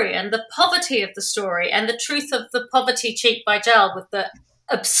story and the poverty of the story and the truth of the poverty cheek by jowl with the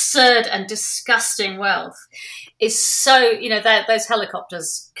absurd and disgusting wealth is so, those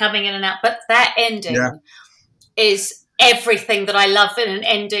helicopters coming in and out. But that ending is everything that I love in an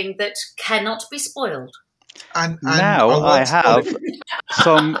ending that cannot be spoiled. And now I have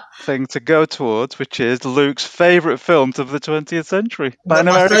something to go towards, which is Luke's favourite films of the 20th century. My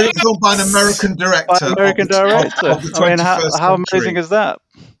favourite film by an American director. By an American director. Of the 21st how amazing is that?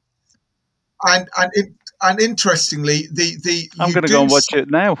 And interestingly, I'm going to go and watch it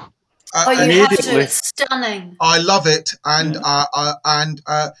now. You have to. It's stunning. I love it, and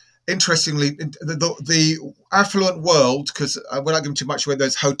interestingly, the affluent world, because we're not giving too much away,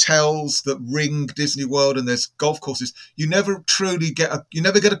 there's hotels that ring Disney World and there's golf courses. You never truly get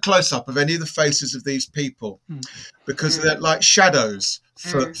a close up of any of the faces of these people because they're like shadows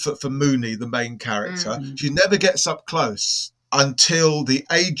for Mooney, the main character. She never gets up close until the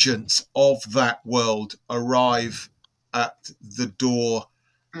agents of that world arrive at the door,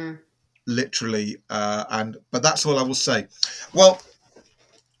 literally. But that's all I will say. Well,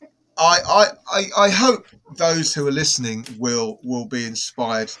 I hope those who are listening will be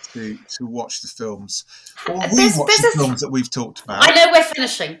inspired to watch the films or rewatch the films that we've talked about. I know we're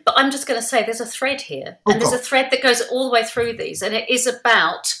finishing, but I'm just going to say there's a thread here, and there's a thread that goes all the way through these, and it is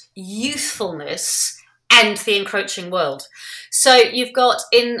about youthfulness and the encroaching world. So you've got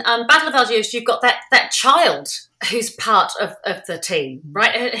in Battle of Algiers, you've got that child who's part of the team,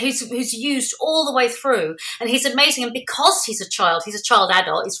 right? Who's used all the way through, and he's amazing. And because he's a child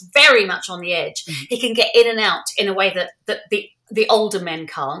adult, he's very much on the edge. He can get in and out in a way that the older men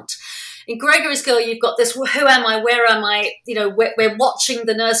can't. In Gregory's Girl, you've got this, who am I, where am I? We're watching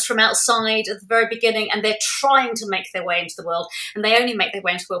the nurse from outside at the very beginning, and they're trying to make their way into the world, and they only make their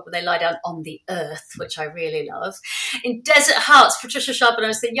way into the world when they lie down on the earth, which I really love. In Desert Hearts, Patricia Charbonneau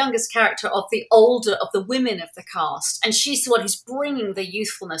is the youngest character of the older of the women of the cast, and she's the one who's bringing the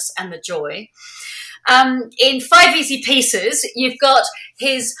youthfulness and the joy. In Five Easy Pieces, you've got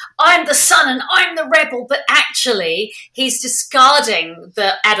his I'm the son and I'm the rebel, but actually he's discarding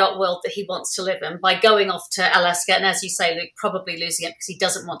the adult world that he wants to live in by going off to Alaska, and as you say, Luke, probably losing it because he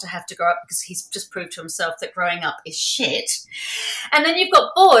doesn't want to have to grow up because he's just proved to himself that growing up is shit. And then you've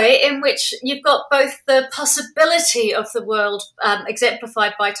got Boy, in which you've got both the possibility of the world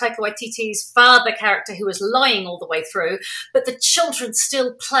exemplified by Taika Waititi's father character who is lying all the way through, but the children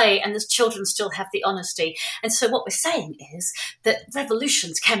still play and the children still have the honesty. And so what we're saying is that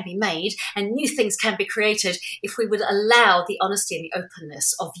revolutions can be made and new things can be created if we would allow the honesty and the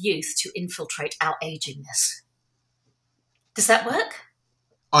openness of youth to infiltrate our agingness. Does that work?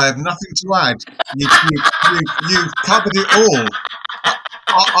 I have nothing to add. You've covered it all.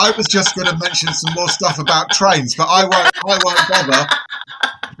 I was just going to mention some more stuff about trains, but I won't bother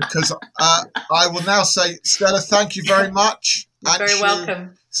because I will now say, Stella, thank you very much. You're very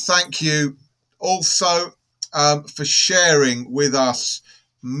welcome. Thank you also for sharing with us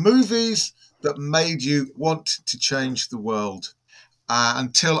movies that made you want to change the world.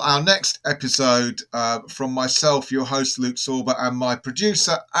 Until our next episode, from myself, your host Luke Sorber, and my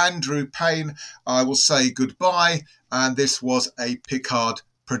producer Andrew Payne, I will say goodbye, and this was a Picard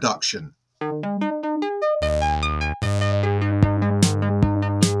production.